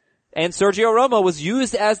 And Sergio Romo was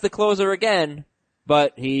used as the closer again,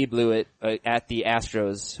 but he blew it at the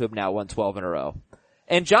Astros, who have now won 12 in a row.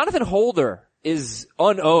 And Jonathan Holder is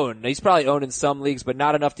unowned. He's probably owned in some leagues, but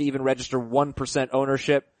not enough to even register 1%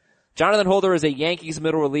 ownership. Jonathan Holder is a Yankees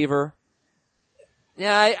middle reliever.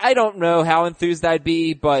 Yeah, I don't know how enthused I'd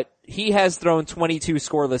be, but he has thrown 22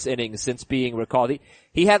 scoreless innings since being recalled.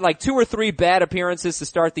 He had like 2 or 3 bad appearances to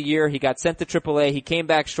start the year. He got sent to AAA. He came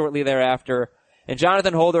back shortly thereafter. And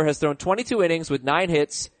Jonathan Holder has thrown 22 innings with 9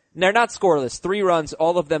 hits. And they're not scoreless. 3 runs,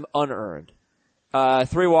 all of them unearned.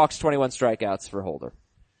 3 walks, 21 strikeouts for Holder.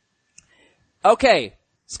 Okay,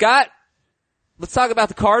 Scott, let's talk about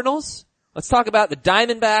the Cardinals. Let's talk about the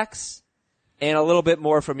Diamondbacks and a little bit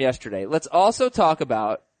more from yesterday. Let's also talk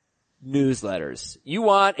about newsletters. You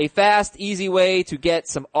want a fast, easy way to get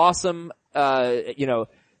some awesome,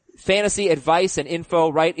 fantasy advice and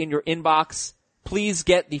info right in your inbox. Please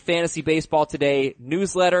get the Fantasy Baseball Today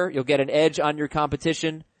newsletter. You'll get an edge on your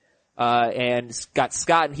competition. And it's got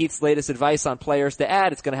Scott and Heath's latest advice on players to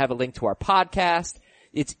add. It's going to have a link to our podcast.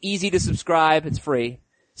 It's easy to subscribe. It's free.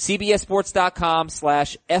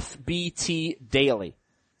 CBSSports.com/FBT Daily.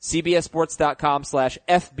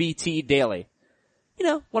 CBSSports.com/FBT Daily. You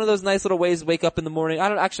know, one of those nice little ways to wake up in the morning.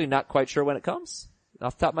 Actually not quite sure when it comes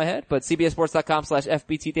off the top of my head, but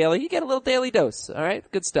CBSSports.com/FBT Daily. You get a little daily dose. All right.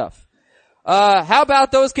 Good stuff. How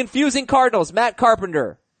about those confusing Cardinals? Matt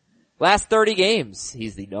Carpenter. Last 30 games.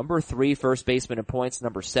 He's the number 3 first baseman in points,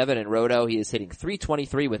 number 7 in Roto. He is hitting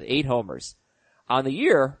 .323 with 8 homers. On the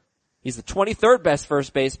year, he's the 23rd best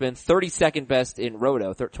first baseman, 32nd best in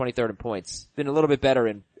Roto, 23rd in points. Been a little bit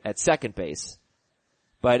better at second base.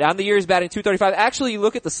 But on the year, he's batting .235. Actually, you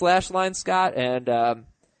look at the slash line, Scott, and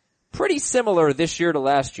pretty similar this year to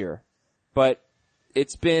last year. But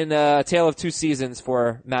it's been a tale of 2 seasons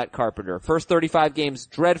for Matt Carpenter. First 35 games,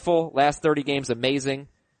 dreadful. Last 30 games, amazing.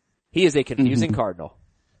 He is a confusing Cardinal.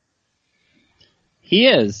 He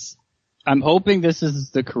is. I'm hoping this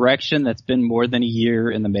is the correction that's been more than a year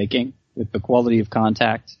in the making with the quality of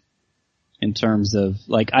contact in terms of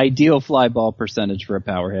like ideal fly ball percentage for a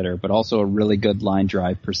power hitter, but also a really good line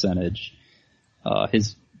drive percentage.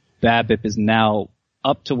 His BABIP is now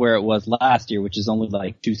up to where it was last year, which is only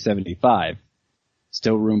like 275.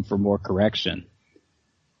 Still room for more correction.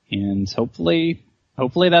 And hopefully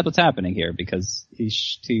that's what's happening here because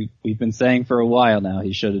we've been saying for a while now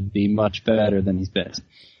he should be much better than he's been.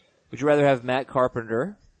 Would you rather have Matt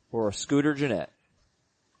Carpenter or Scooter Gennett?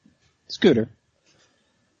 Scooter.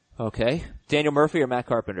 Okay. Daniel Murphy or Matt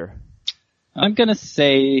Carpenter? I'm gonna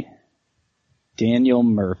say Daniel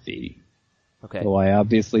Murphy. Okay. Though I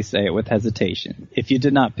obviously say it with hesitation. If you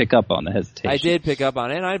did not pick up on the hesitation. I did pick up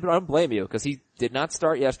on it, and I don't blame you because he did not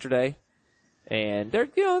start yesterday. And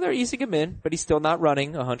they're easing him in, but he's still not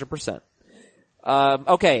running 100%.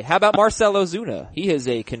 Okay, how about Marcell Ozuna? He is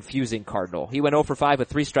a confusing Cardinal. He went 0 for 5 with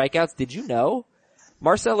 3 strikeouts. Did you know?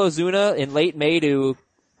 Marcell Ozuna in late May to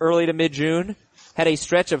early to mid-June had a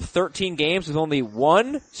stretch of 13 games with only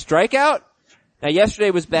 1 strikeout. Now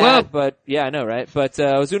yesterday was bad, but yeah, I know, right? But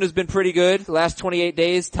Ozuna's been pretty good the last 28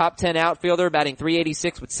 days. Top 10 outfielder, batting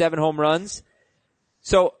 .386 with 7 home runs.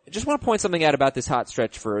 So, just want to point something out about this hot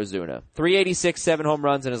stretch for Ozuna. .386, 7 home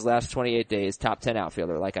runs in his last 28 days, top 10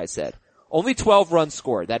 outfielder, like I said. Only 12 runs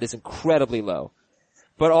scored. That is incredibly low.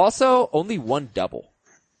 But also, only 1 double.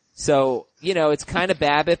 So, it's kind of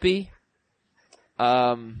BABIP-y.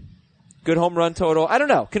 Good home run total. I don't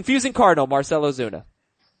know. Confusing Cardinal, Marcell Ozuna.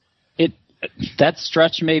 That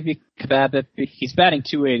stretch may be BABIP. He's batting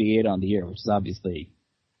 .288 on the year, which is obviously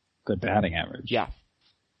good batting average. Yeah.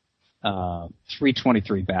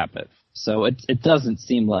 .323 BABIP. So it doesn't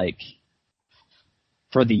seem like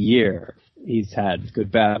for the year he's had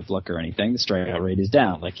good BABIP luck or anything. The strikeout rate is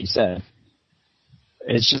down, like you said.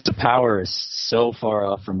 It's just the power is so far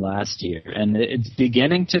off from last year, and it's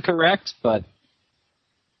beginning to correct, but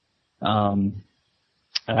I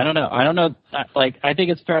don't know. I think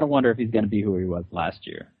it's fair to wonder if he's going to be who he was last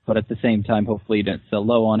year. But at the same time, hopefully you didn't sell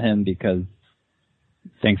low on him because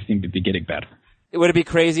things seem to be getting better. Would it be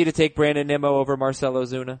crazy to take Brandon Nimmo over Marcell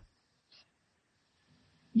Ozuna?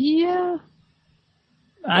 Yeah.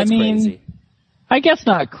 That's crazy. I guess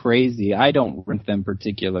not crazy. I don't rank them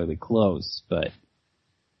particularly close, but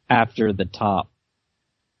after the top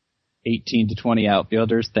 18 to 20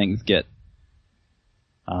 outfielders, things get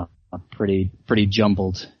pretty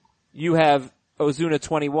jumbled. You have Ozuna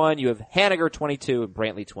 21, you have Haniger 22, and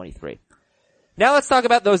Brantley 23. Now let's talk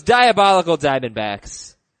about those diabolical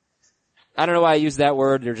Diamondbacks. I don't know why I used that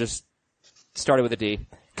word. They're just started with a D.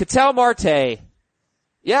 Ketel Marte.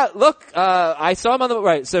 Yeah, look, I saw him on the,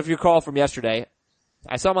 right, so if you recall from yesterday,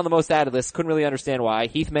 I saw him on the most added list. Couldn't really understand why.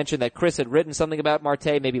 Heath mentioned that Chris had written something about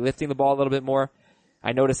Marte, maybe lifting the ball a little bit more.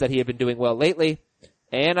 I noticed that he had been doing well lately.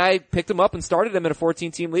 And I picked him up and started him in a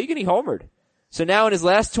 14-team league, and he homered. So now in his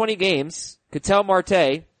last 20 games, Ketel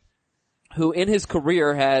Marte, who in his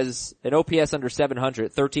career has an OPS under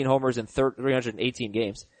 700, 13 homers in 318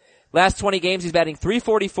 games. Last 20 games, he's batting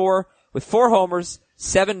 .344 with 4 homers,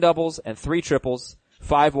 7 doubles, and 3 triples,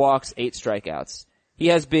 5 walks, 8 strikeouts. He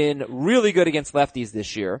has been really good against lefties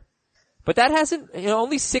this year. But that hasn't,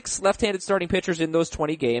 only 6 left-handed starting pitchers in those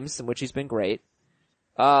 20 games, in which he's been great.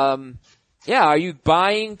 Yeah, are you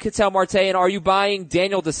buying Ketel Marte, and are you buying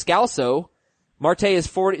Daniel Descalso Marte is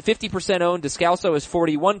 50% owned. Descalso is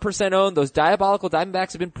 41% owned. Those diabolical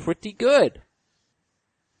Diamondbacks have been pretty good.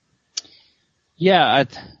 Yeah,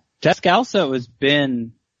 Descalso has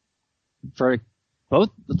been, for both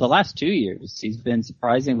the last 2 years, he's been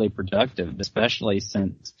surprisingly productive, especially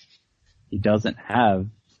since he doesn't have a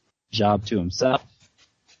job to himself.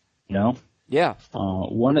 You know? Yeah.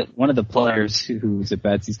 One of the players who's at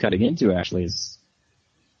bats he's cutting into actually is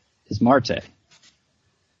Marte.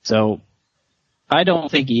 So I don't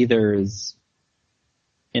think either is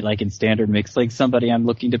in standard mixed league somebody I'm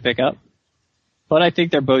looking to pick up. But I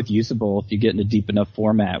think they're both usable if you get in a deep enough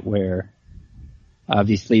format where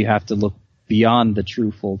obviously you have to look beyond the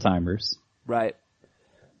true full timers. Right.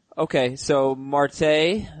 Okay, so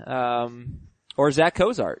Marte, or Zach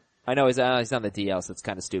Cozart. I know he's on the DL, so it's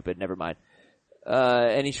kind of stupid. Never mind.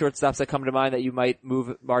 Any shortstops that come to mind that you might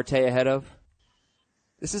move Marte ahead of?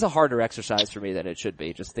 This is a harder exercise for me than it should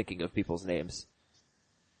be, just thinking of people's names.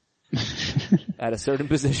 At a certain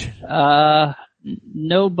position.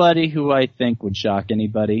 Nobody who I think would shock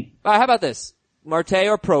anybody. How about this? Marte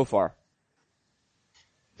or Profar?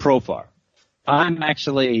 Profar. I'm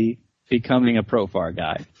actually becoming a Profar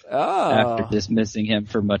guy. Oh. After dismissing him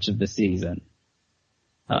for much of the season.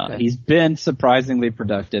 Okay. He's been surprisingly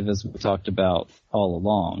productive, as we talked about all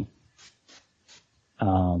along.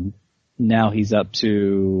 Now he's up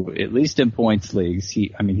to, at least in points leagues,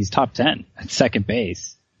 he's top 10 at second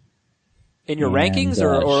base. In your rankings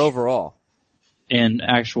or overall? In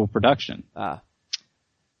actual production. Ah.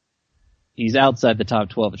 He's outside the top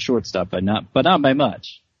 12 at shortstop, but not by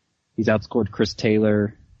much. He's outscored Chris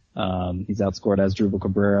Taylor. He's outscored Asdrubal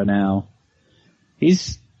Cabrera now.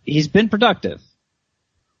 He's been productive.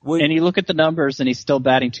 And you look at the numbers and he's still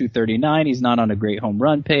batting .239. He's not on a great home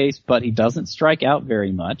run pace, but he doesn't strike out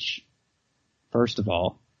very much, first of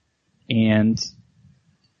all. And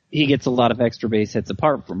he gets a lot of extra base hits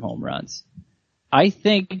apart from home runs. I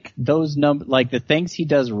think those the things he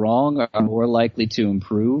does wrong are more likely to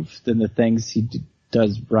improve than the things he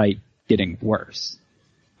does right getting worse.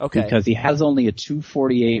 Okay. Because he has only a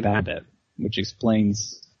 .248 BABIP, which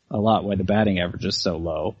explains a lot why the batting average is so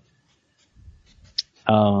low.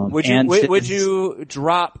 Would you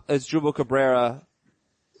drop Asdrubal Cabrera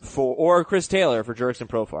or Chris Taylor for Jurickson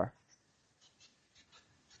Profar?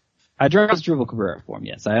 I dropped Asdrubal Cabrera for him,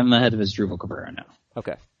 yes. I am ahead of Asdrubal Cabrera now.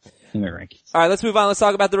 Okay. In my rankings. Alright, let's move on. Let's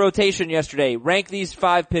talk about the rotation yesterday. Rank these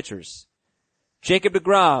 5 pitchers. Jacob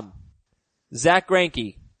deGrom, Zach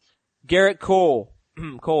Greinke, Garrett Cole,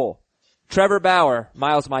 Trevor Bauer,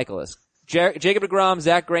 Miles Mikolas. Jacob deGrom,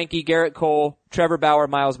 Zach Greinke, Garrett Cole, Trevor Bauer,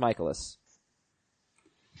 Miles Mikolas.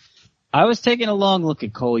 I was taking a long look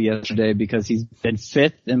at Cole yesterday because he's been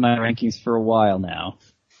 5th in my rankings for a while now.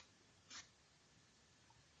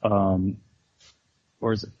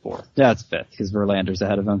 Or is it 4th? Yeah, it's 5th because Verlander's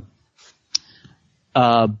ahead of him.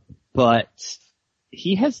 But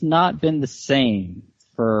he has not been the same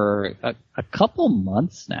for a couple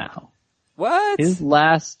months now. What? His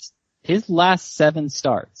last 7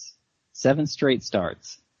 starts, 7 straight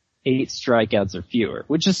starts, 8 strikeouts or fewer,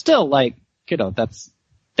 which is still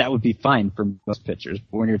that would be fine for most pitchers.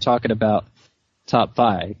 But when you're talking about top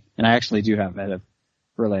 5, and I actually do have ahead of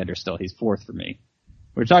Verlander still, he's 4th for me.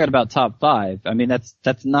 We're talking about top 5. I mean,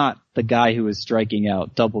 that's not the guy who is striking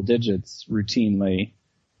out double digits routinely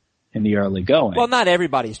in the early going. Well, not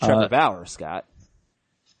everybody's Trevor Bauer, Scott.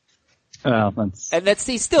 Well, that's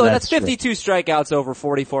 52 strikeouts over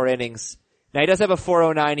 44 innings. Now he does have a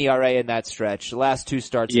 4.09 ERA in that stretch. The last 2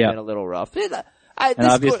 starts have been a little rough. And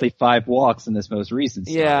obviously 5 walks in this most recent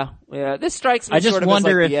start. Yeah. This strikes me sort of as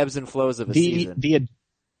like the ebbs and flows of a season.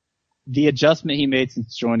 The adjustment he made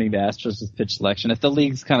since joining the Astros with pitch selection, if the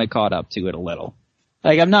league's kind of caught up to it a little.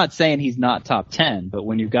 Like, I'm not saying he's not top 10, but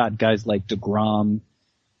when you've got guys like deGrom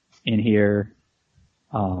in here,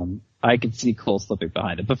 I could see Cole slipping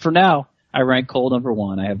behind it. But for now, I rank Cole number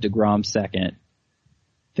 1. I have deGrom second.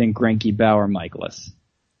 Then Greinke, Bauer, Mikolas.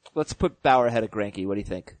 Let's put Bauer ahead of Greinke. What do you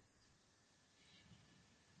think?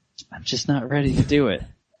 I'm just not ready to do it.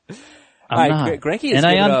 I'm not. Greinke is and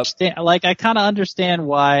I understand, I kind of understand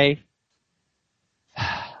why.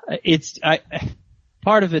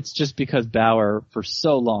 Part of it's just because Bauer for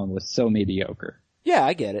so long was so mediocre. Yeah,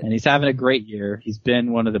 I get it. And he's having a great year. He's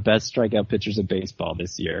been one of the best strikeout pitchers in baseball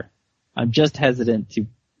this year. I'm just hesitant to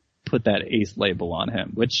put that ace label on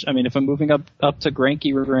him, which, I mean, if I'm moving up to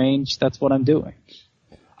Greinke range, that's what I'm doing.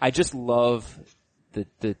 I just love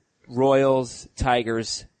the Royals,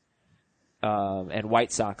 Tigers, and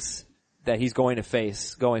White Sox that he's going to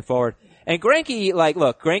face going forward. And Greinke,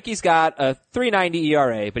 Greinke's got a 3.90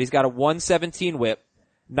 ERA, but he's got a 1.17 WHIP,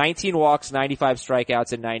 19 walks, 95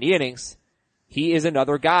 strikeouts in 90 innings. he is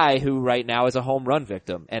another guy who right now is a home run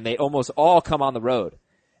victim, and they almost all come on the road.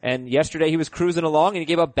 And yesterday he was cruising along and he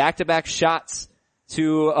gave up back-to-back shots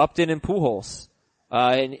to Upton and Pujols.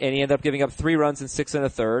 And he ended up giving up 3 runs in 6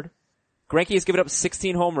 1/3. Greinke has given up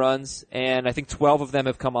 16 home runs, and I think 12 of them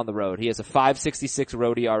have come on the road. He has a 5.66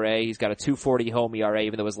 road ERA. He's got a 2.40 home ERA,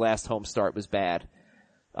 even though his last home start was bad.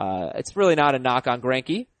 It's really not a knock on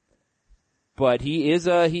Greinke, but he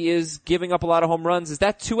is giving up a lot of home runs. Is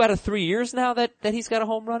that 2 out of 3 years now that he's got a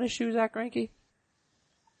home run issue, Zach Greinke?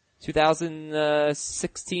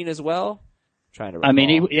 2016 as well? Trying to recall. I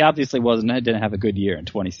mean, he obviously didn't have a good year in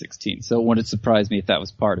 2016, so it wouldn't surprise me if that was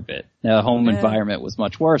part of it. Now, the home environment was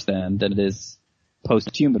much worse than it is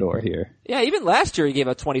post-Humidor here. Yeah, even last year he gave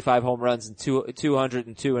up 25 home runs and 202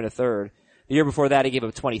 1/3. The year before that he gave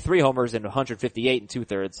up 23 homers and 158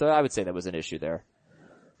 2/3, so I would say that was an issue there.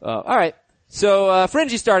 Alright, so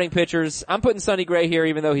fringy starting pitchers. I'm putting Sonny Gray here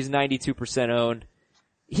even though he's 92% owned.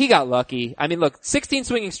 He got lucky. I mean, look, 16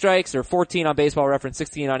 swinging strikes or 14 on Baseball Reference,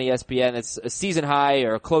 16 on ESPN. It's a season high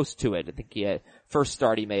or close to it. I think he had first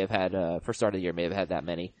start of the year may have had that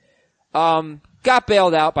many. Got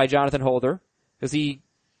bailed out by Jonathan Holder because he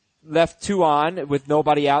left 2 on with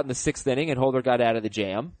nobody out in the 6th inning and Holder got out of the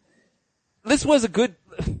jam. This was a good,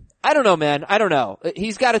 I don't know, man. I don't know.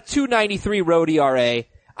 He's got a 2.93 road ERA.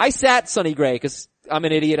 I sat Sonny Gray because I'm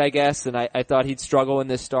an idiot, I guess, and I thought he'd struggle in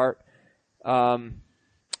this start.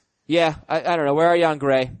 Yeah, I don't know. Where are you on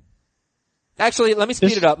Gray? Actually, let me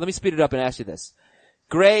speed it up. Let me speed it up and ask you this.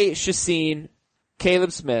 Gray, Chacin,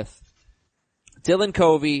 Caleb Smith, Dylan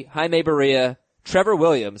Covey, Jaime Barria, Trevor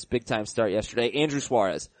Williams, big time start yesterday, Andrew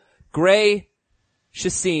Suarez. Gray,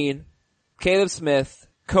 Chacin, Caleb Smith,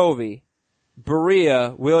 Covey,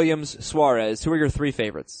 Barria, Williams, Suarez. Who are your 3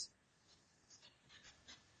 favorites?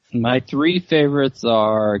 My 3 favorites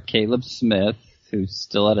are Caleb Smith, who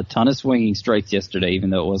still had a ton of swinging strikes yesterday, even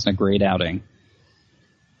though it wasn't a great outing.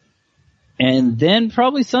 And then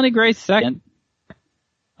probably Sonny Gray second.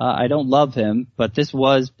 I don't love him, but this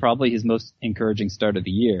was probably his most encouraging start of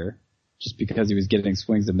the year, just because he was getting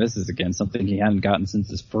swings and misses again, something he hadn't gotten since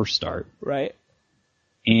his first start. Right.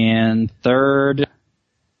 And third,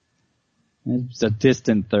 it's a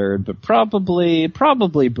distant third, but probably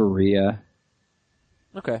Barria.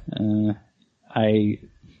 Okay.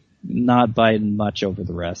 Not buying much over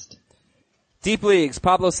the rest. Deep leagues,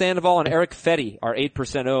 Pablo Sandoval and Eric Fetty are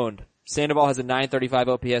 8% owned. Sandoval has a 935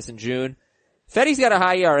 OPS in June. Fetty's got a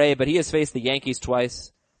high ERA, but he has faced the Yankees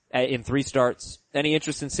twice in 3 starts. Any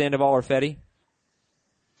interest in Sandoval or Fetty?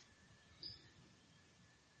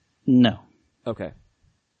 No. Okay.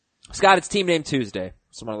 Scott, it's Team Name Tuesday.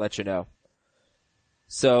 Just want to let you know.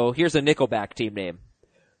 So here's a Nickelback team name.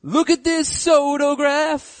 Look at this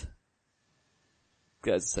photograph.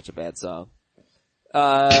 Because it's such a bad song.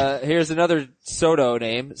 Here's another Soto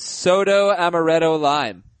name. Soto Amaretto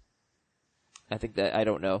Lime. I think that, I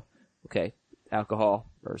don't know. Okay. Alcohol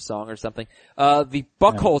or song or something. The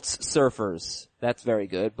Buckholz Surfers. That's very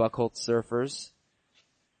good. Buckholz Surfers.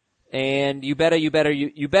 And you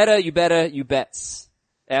bets.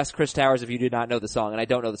 Ask Chris Towers if you do not know the song, and I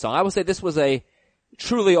don't know the song. I will say this was a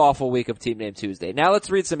truly awful week of Team Name Tuesday. Now let's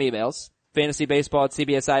read some emails.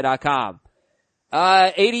 FantasyBaseball@CBSI.com.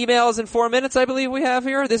 8 emails in 4 minutes, I believe we have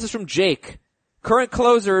here. This is from Jake. Current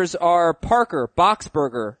closers are Parker,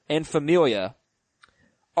 Boxberger, and Familia.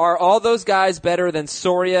 Are all those guys better than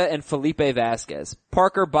Soria and Felipe Vasquez?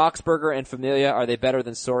 Parker, Boxberger, and Familia, are they better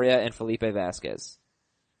than Soria and Felipe Vasquez?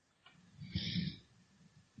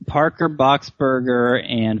 Parker, Boxberger,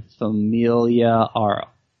 and Familia are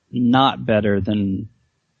not better than,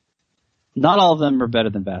 not all of them are better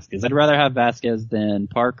than Vasquez. I'd rather have Vasquez than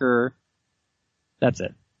Parker. That's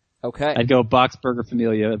it. Okay. I'd go Boxberger,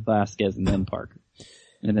 Familia, Vasquez, and then Parker.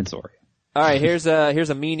 And then Soria. Alright, here's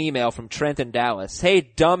a mean email from Trent in Dallas. Hey,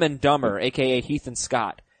 Dumb and Dumber, aka Heath and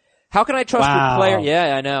Scott. How can I trust your player?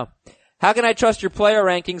 Yeah, I know. How can I trust your player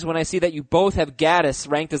rankings when I see that you both have Gaddis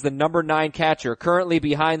ranked as the number 9 catcher, currently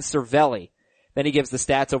behind Cervelli? Then he gives the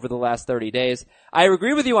stats over the last 30 days. I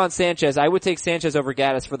agree with you on Sanchez. I would take Sanchez over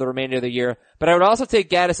Gaddis for the remainder of the year, but I would also take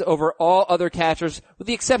Gaddis over all other catchers with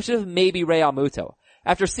the exception of maybe Ray Almuto.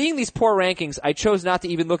 After seeing these poor rankings, I chose not to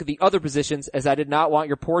even look at the other positions as I did not want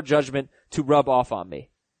your poor judgment to rub off on me.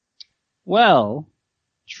 Well,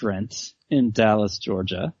 Trent in Dallas,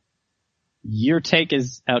 Georgia, your take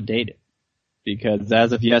is outdated because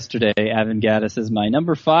as of yesterday, Evan Gaddis is my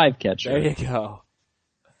number 5 catcher. There you go.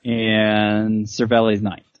 And Cervelli's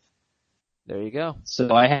 9th. There you go. So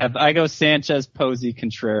I go Sanchez, Posey,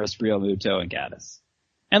 Contreras, Realmuto, and Gaddis.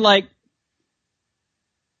 And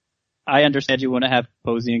I understand you want to have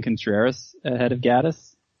Posey and Contreras ahead of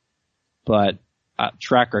Gaddis, but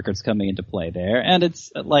track record's coming into play there. And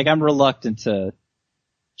it's like, I'm reluctant to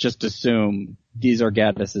just assume these are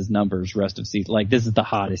Gaddis's numbers rest of season. Like, this is the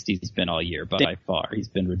hottest he's been all year by far. He's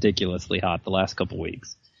been ridiculously hot the last couple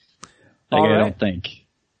weeks. Like, I don't think,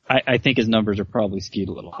 I think his numbers are probably skewed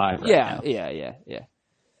a little high right now. Yeah.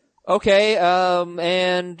 Okay,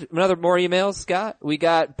 and another more emails, Scott. We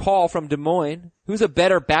got Paul from Des Moines. Who's a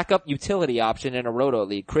better backup utility option in a Roto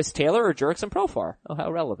League? Chris Taylor or Jurickson Profar? Oh,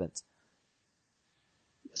 how relevant.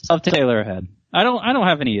 Love Taylor ahead. I don't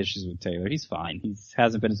have any issues with Taylor. He's fine. He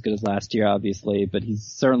hasn't been as good as last year, obviously, but he's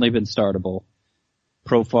certainly been startable.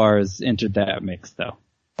 Profar has entered that mix, though.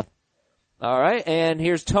 All right, and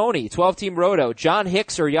here's Tony, 12-team Roto. John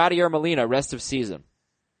Hicks or Yadier Molina rest of season?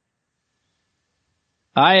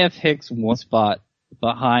 I have Hicks one spot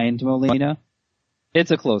behind Molina.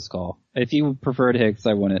 It's a close call. If you preferred Hicks,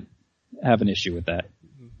 I wouldn't have an issue with that.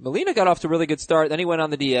 Molina got off to a really good start, then he went on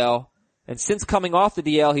the DL. And since coming off the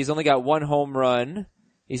DL, he's only got one home run.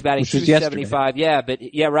 He's batting .275.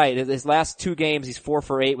 Yeah, right. His last 2 games, he's 4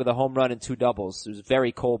 for 8 with a home run and 2 doubles. It was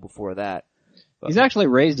very cold before that. But he's actually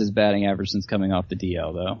raised his batting average since coming off the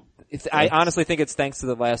DL, though. I honestly think it's thanks to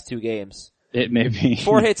the last 2 games. It may be.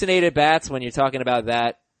 4 hits and 8 at bats when you're talking about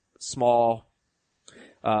that small,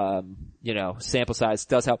 sample size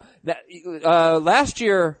does help. Last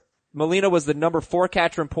year, Molina was the number 4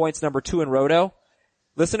 catcher in points, number 2 in Roto.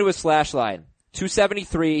 Listen to his slash line.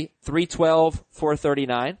 273, 312,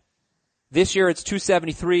 439. This year it's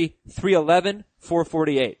 273, 311,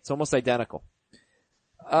 448. It's almost identical.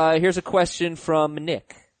 Here's a question from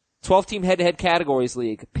Nick. 12-team head-to-head categories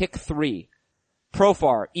league. Pick 3.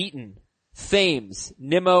 Profar, Eaton, Thames,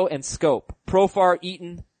 Nimmo, and Scope. Profar,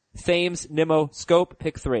 Eaton, Thames, Nimmo, Scope.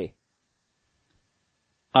 Pick 3.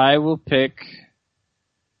 I will pick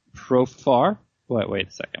Profar. Wait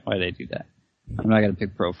a second. Why did they do that? I'm not going to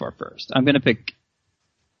pick Profar first. I'm going to pick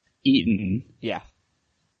Eaton. Yeah.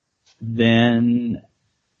 Then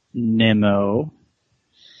Nimmo.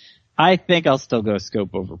 I think I'll still go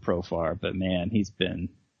Scope over Profar, but man, he's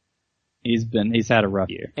had a rough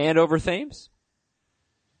year. And over Thames?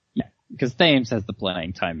 Yeah, because Thames has the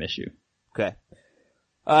playing time issue. Okay.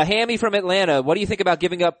 Hammy from Atlanta, what do you think about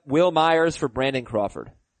giving up Will Myers for Brandon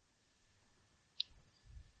Crawford?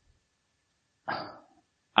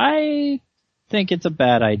 I think it's a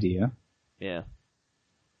bad idea. Yeah.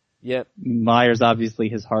 Yep. Myers obviously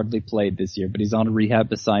has hardly played this year, but he's on a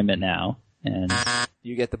rehab assignment now, and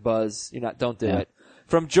you get the buzz. Don't do it.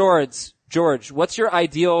 From George, what's your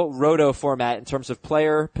ideal Roto format in terms of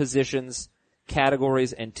player, positions,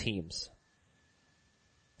 categories, and teams?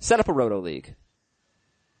 Set up a Roto league.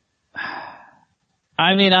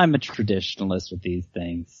 I mean, I'm a traditionalist with these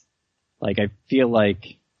things. Like, I feel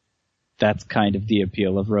like that's kind of the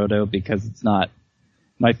appeal of Roto because it's not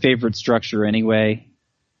my favorite structure anyway,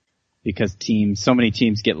 because so many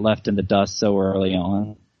teams get left in the dust so early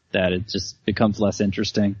on that it just becomes less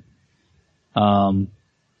interesting. I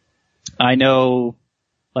know,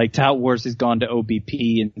 like, Tout Wars has gone to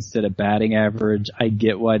OBP instead of batting average. I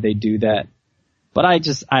get why they do that. But I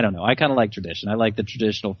don't know. I kind of like tradition. I like the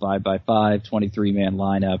traditional 5x5, 23-man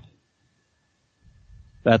lineup.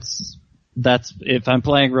 That's, if I'm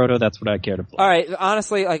playing Roto, that's what I care to play. Alright,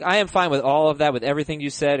 honestly, like, I am fine with all of that, with everything you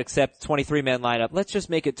said, except 23-man lineup. Let's just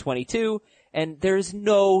make it 22, and there's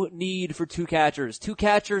no need for 2 catchers. 2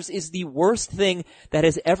 catchers is the worst thing that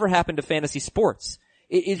has ever happened to fantasy sports.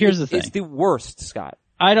 Here's the thing. It's the worst, Scott.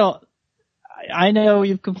 I know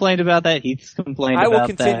you've complained about that. He's complained about that. I will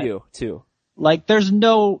continue to. Like, I'm in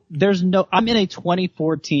a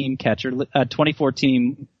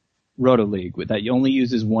 24-team Roto League that only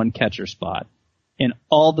uses 1 catcher spot. And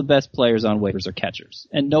all the best players on waivers are catchers.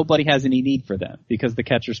 And nobody has any need for them because the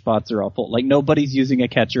catcher spots are all full. Like, nobody's using a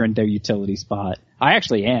catcher in their utility spot. I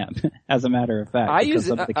actually am, as a matter of fact, because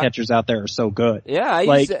some of the catchers out there are so good. Yeah, I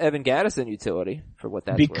use Evan Gattis in utility for what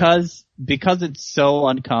that's worth. Because it's so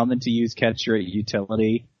uncommon to use catcher at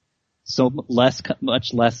utility,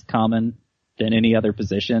 much less common than any other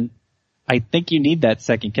position. I think you need that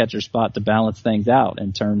second catcher spot to balance things out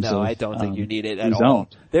in terms of. No, I don't think you need it at all.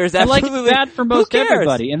 There's absolutely. It's bad for most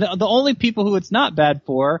everybody, and the only people who it's not bad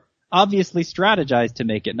for obviously strategize to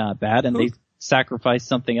make it not bad, and they sacrifice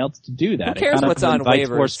something else to do that. Who cares what's on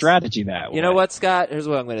waivers? For strategy that way. You know what, Scott? Here's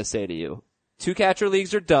what I'm going to say to you: 2 catcher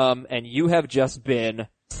leagues are dumb, and you have just been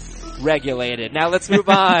regulated. Now let's move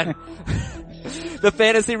on. The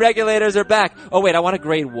fantasy regulators are back. Oh wait, I want to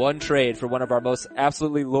grade 1 trade for one of our most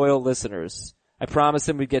absolutely loyal listeners. I promised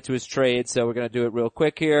him we'd get to his trade, so we're going to do it real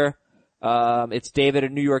quick here. It's David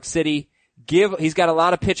in New York City. He's got a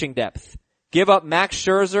lot of pitching depth. Give up Max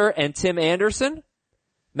Scherzer and Tim Anderson.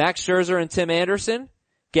 Max Scherzer and Tim Anderson,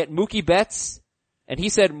 get Mookie Betts, and he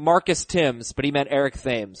said Marcus Timms, but he meant Eric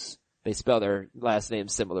Thames. They spell their last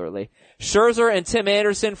names similarly. Scherzer and Tim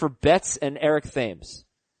Anderson for Betts and Eric Thames.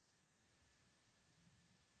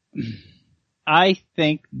 I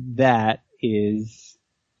think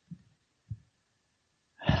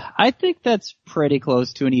that's pretty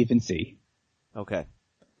close to an even C. Okay.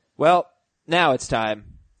 Well, now it's time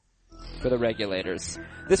for the regulators.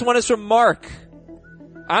 This one is from Mark.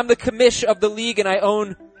 I'm the commish of the league and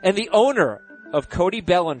the owner of Cody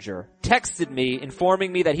Bellinger texted me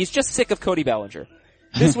informing me that he's just sick of Cody Bellinger.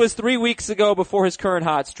 This was 3 weeks ago before his current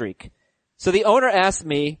hot streak. So the owner asked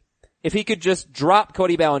me if he could just drop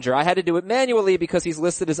Cody Bellinger. I had to do it manually because he's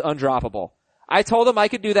listed as undroppable. I told him I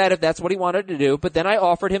could do that if that's what he wanted to do, but then I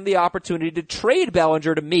offered him the opportunity to trade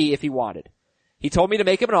Bellinger to me if he wanted. He told me to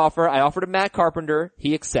make him an offer. I offered him Matt Carpenter.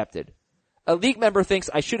 He accepted. A league member thinks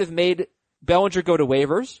I should have made Bellinger go to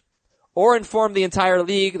waivers or informed the entire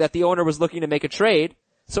league that the owner was looking to make a trade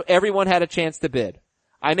so everyone had a chance to bid.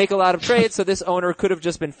 I make a lot of trades, so this owner could have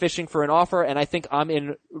just been fishing for an offer, and I think I'm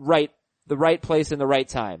in the right place in the right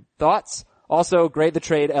time. Thoughts? Also, grade the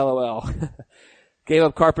trade, LOL. Gave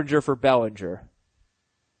up Carpenter for Bellinger.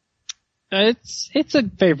 It's a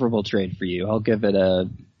favorable trade for you. I'll give it a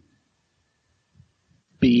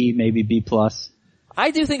B, maybe B plus.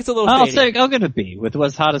 I do think it's a little shady. I'll give it a B. With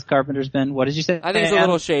as hot as Carpenter's been, what did you say? I think it's a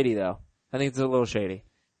little shady though. I think it's a little shady.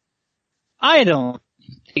 I don't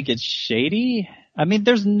think it's shady. I mean,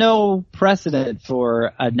 there's no precedent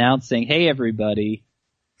for announcing, hey everybody,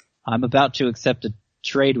 I'm about to accept a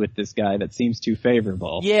trade with this guy that seems too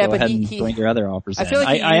favorable. Yeah, Go but ahead and bring your other offers in. I feel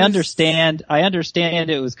like I understand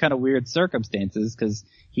it was kind of weird circumstances because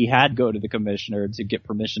he had to go to the commissioner to get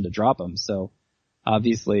permission to drop him. So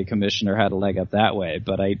obviously a commissioner had a leg up that way,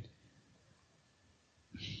 but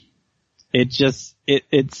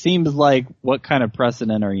it seems like what kind of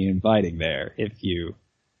precedent are you inviting there if you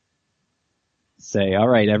say, all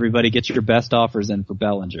right, everybody get your best offers in for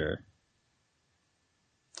Bellinger.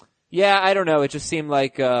 Yeah, I don't know. It just seemed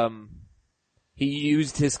like he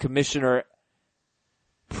used his commissioner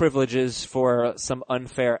privileges for some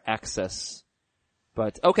unfair access.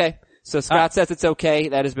 But okay. So Scott says it's okay.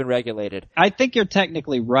 That has been regulated. I think you're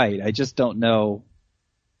technically right. I just don't know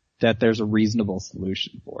that there's a reasonable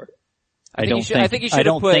solution for it. I don't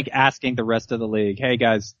think asking the rest of the league, hey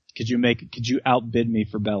guys, could you outbid me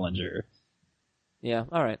for Bellinger? Yeah,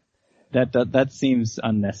 alright. That seems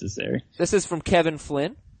unnecessary. This is from Kevin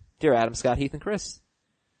Flynn. Dear Adam, Scott, Heath, and Chris.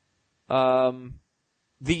 The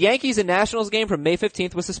Yankees and Nationals game from May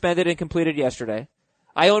 15th was suspended and completed yesterday.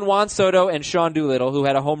 I own Juan Soto and Sean Doolittle, who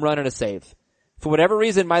had a home run and a save. For whatever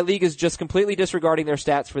reason, my league is just completely disregarding their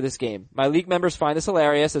stats for this game. My league members find this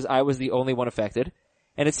hilarious as I was the only one affected.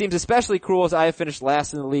 And it seems especially cruel as I have finished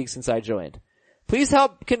last in the league since I joined. Please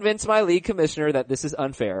help convince my league commissioner that this is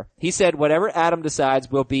unfair. He said whatever Adam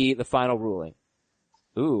decides will be the final ruling.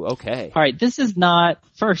 Ooh, okay. Alright, this is not,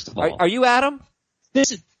 first of all. Are you Adam?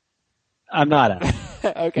 I'm not Adam.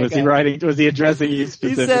 Okay. Was he addressing you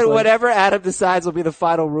specifically? He said whatever Adam decides will be the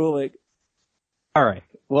final ruling. Alright.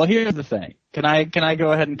 Well, here's the thing. Can I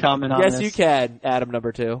go ahead and comment on this? Yes, you can, Adam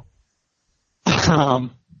number 2. This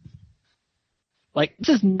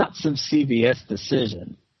is not some CBS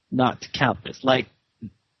decision not to count this.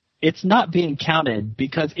 It's not being counted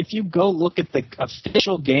because if you go look at the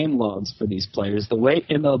official game logs for these players, the way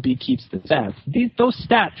MLB keeps the stats, those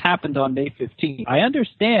stats happened on May 15th. I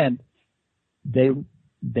understand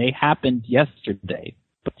they happened yesterday,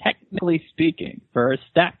 but technically speaking, for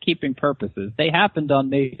stat keeping purposes, they happened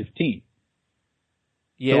on May 15th.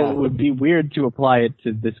 Yeah. So it would be weird to apply it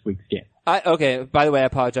to this week's game. Okay, by the way, I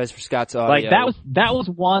apologize for Scott's audio. That was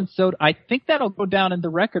Juan Soto. I think that'll go down in the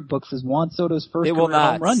record books as Juan Soto's first home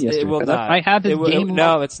run yesterday. It will not. I have his game.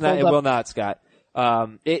 No, it's not. It will not, Scott.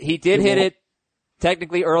 He did hit it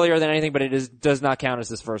technically earlier than anything, but it does not count as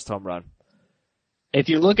his first home run. If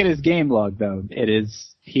you look at his game log, though,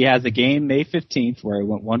 he has a game May 15th where he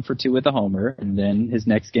went 1 for 2 with a homer, and then his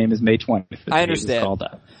next game is May 20th. I understand. All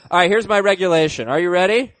right, here's my regulation. Are you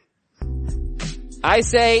ready? I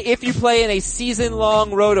say if you play in a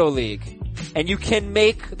season-long Roto League and you can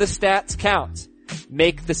make the stats count,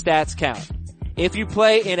 make the stats count. If you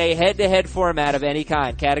play in a head-to-head format of any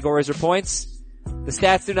kind, categories or points, the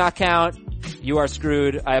stats do not count. You are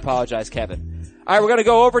screwed. I apologize, Kevin. All right, we're going to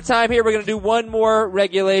go overtime here. We're going to do one more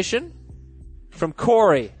regulation from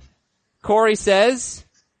Corey. Corey says,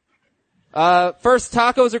 first,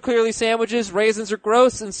 tacos are clearly sandwiches, raisins are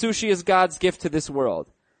gross, and sushi is God's gift to this world.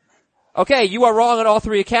 Okay, you are wrong on all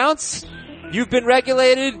 3 accounts. You've been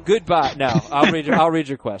regulated. Goodbye. No, I'll read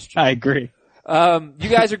your question. I agree. You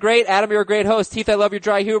guys are great. Adam, you're a great host. Heath, I love your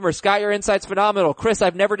dry humor. Scott, your insight's phenomenal. Chris,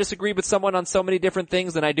 I've never disagreed with someone on so many different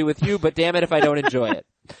things than I do with you, but damn it if I don't enjoy it.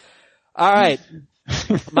 All right.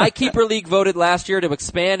 My keeper league voted last year to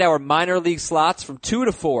expand our minor league slots from 2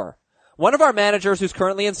 to 4. One of our managers, who's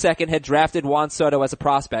currently in second, had drafted Juan Soto as a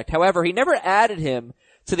prospect. However, he never added him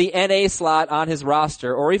to the NA slot on his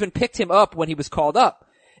roster or even picked him up when he was called up.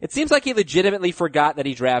 It seems like he legitimately forgot that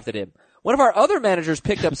he drafted him. One of our other managers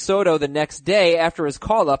picked up Soto the next day after his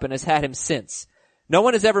call-up and has had him since. No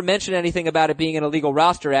one has ever mentioned anything about it being an illegal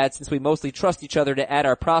roster ad since we mostly trust each other to add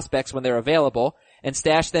our prospects when they're available and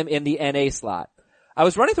stash them in the NA slot. I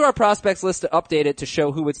was running through our prospects list to update it to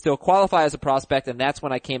show who would still qualify as a prospect, and that's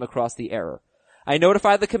when I came across the error. I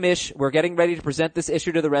notified the commish. We're getting ready to present this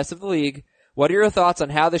issue to the rest of the league. What are your thoughts on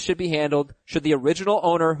how this should be handled? Should the original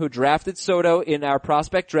owner who drafted Soto in our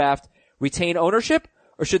prospect draft retain ownership?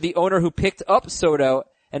 Or should the owner who picked up Soto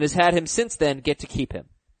and has had him since then get to keep him?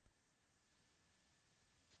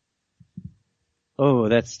 Oh,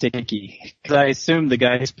 that's sticky. Because I assume the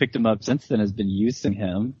guy who's picked him up since then has been using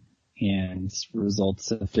him, and results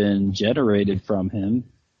have been generated from him.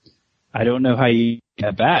 I don't know how you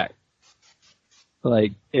get back.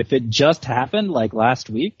 Like, if it just happened, like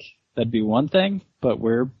last week, that'd be one thing, but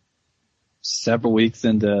we're several weeks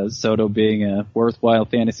into Soto being a worthwhile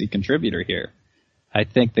fantasy contributor here. I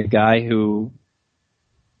think the guy who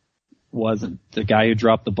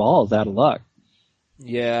dropped the ball is out of luck.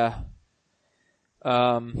 Yeah.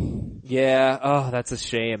 Yeah. Oh, that's a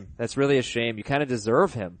shame. That's really a shame. You kind of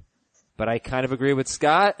deserve him. But I kind of agree with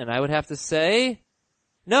Scott, and I would have to say,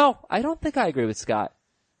 no, I don't think I agree with Scott.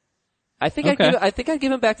 I think I'd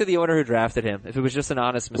give him back to the owner who drafted him if it was just an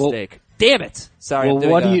honest mistake. Well, damn it! Sorry.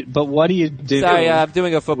 Well, what do you do? Sorry, I'm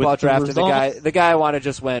doing a football draft, and the guy I wanted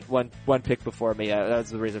just went one pick before me. That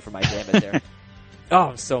was the reason for my damn it there. Oh,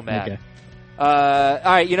 I'm so mad. Okay. All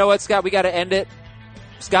right, you know what, Scott? We got to end it.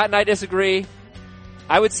 Scott and I disagree.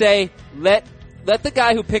 I would say let the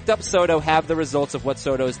guy who picked up Soto have the results of what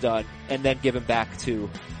Soto's done, and then give him back to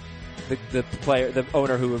the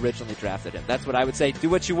owner who originally drafted him. That's what I would say.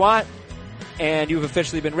 Do what you want. And you've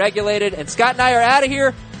officially been regulated. And Scott and I are out of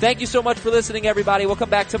here. Thank you so much for listening, everybody. We'll come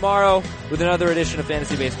back tomorrow with another edition of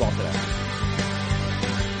Fantasy Baseball Today.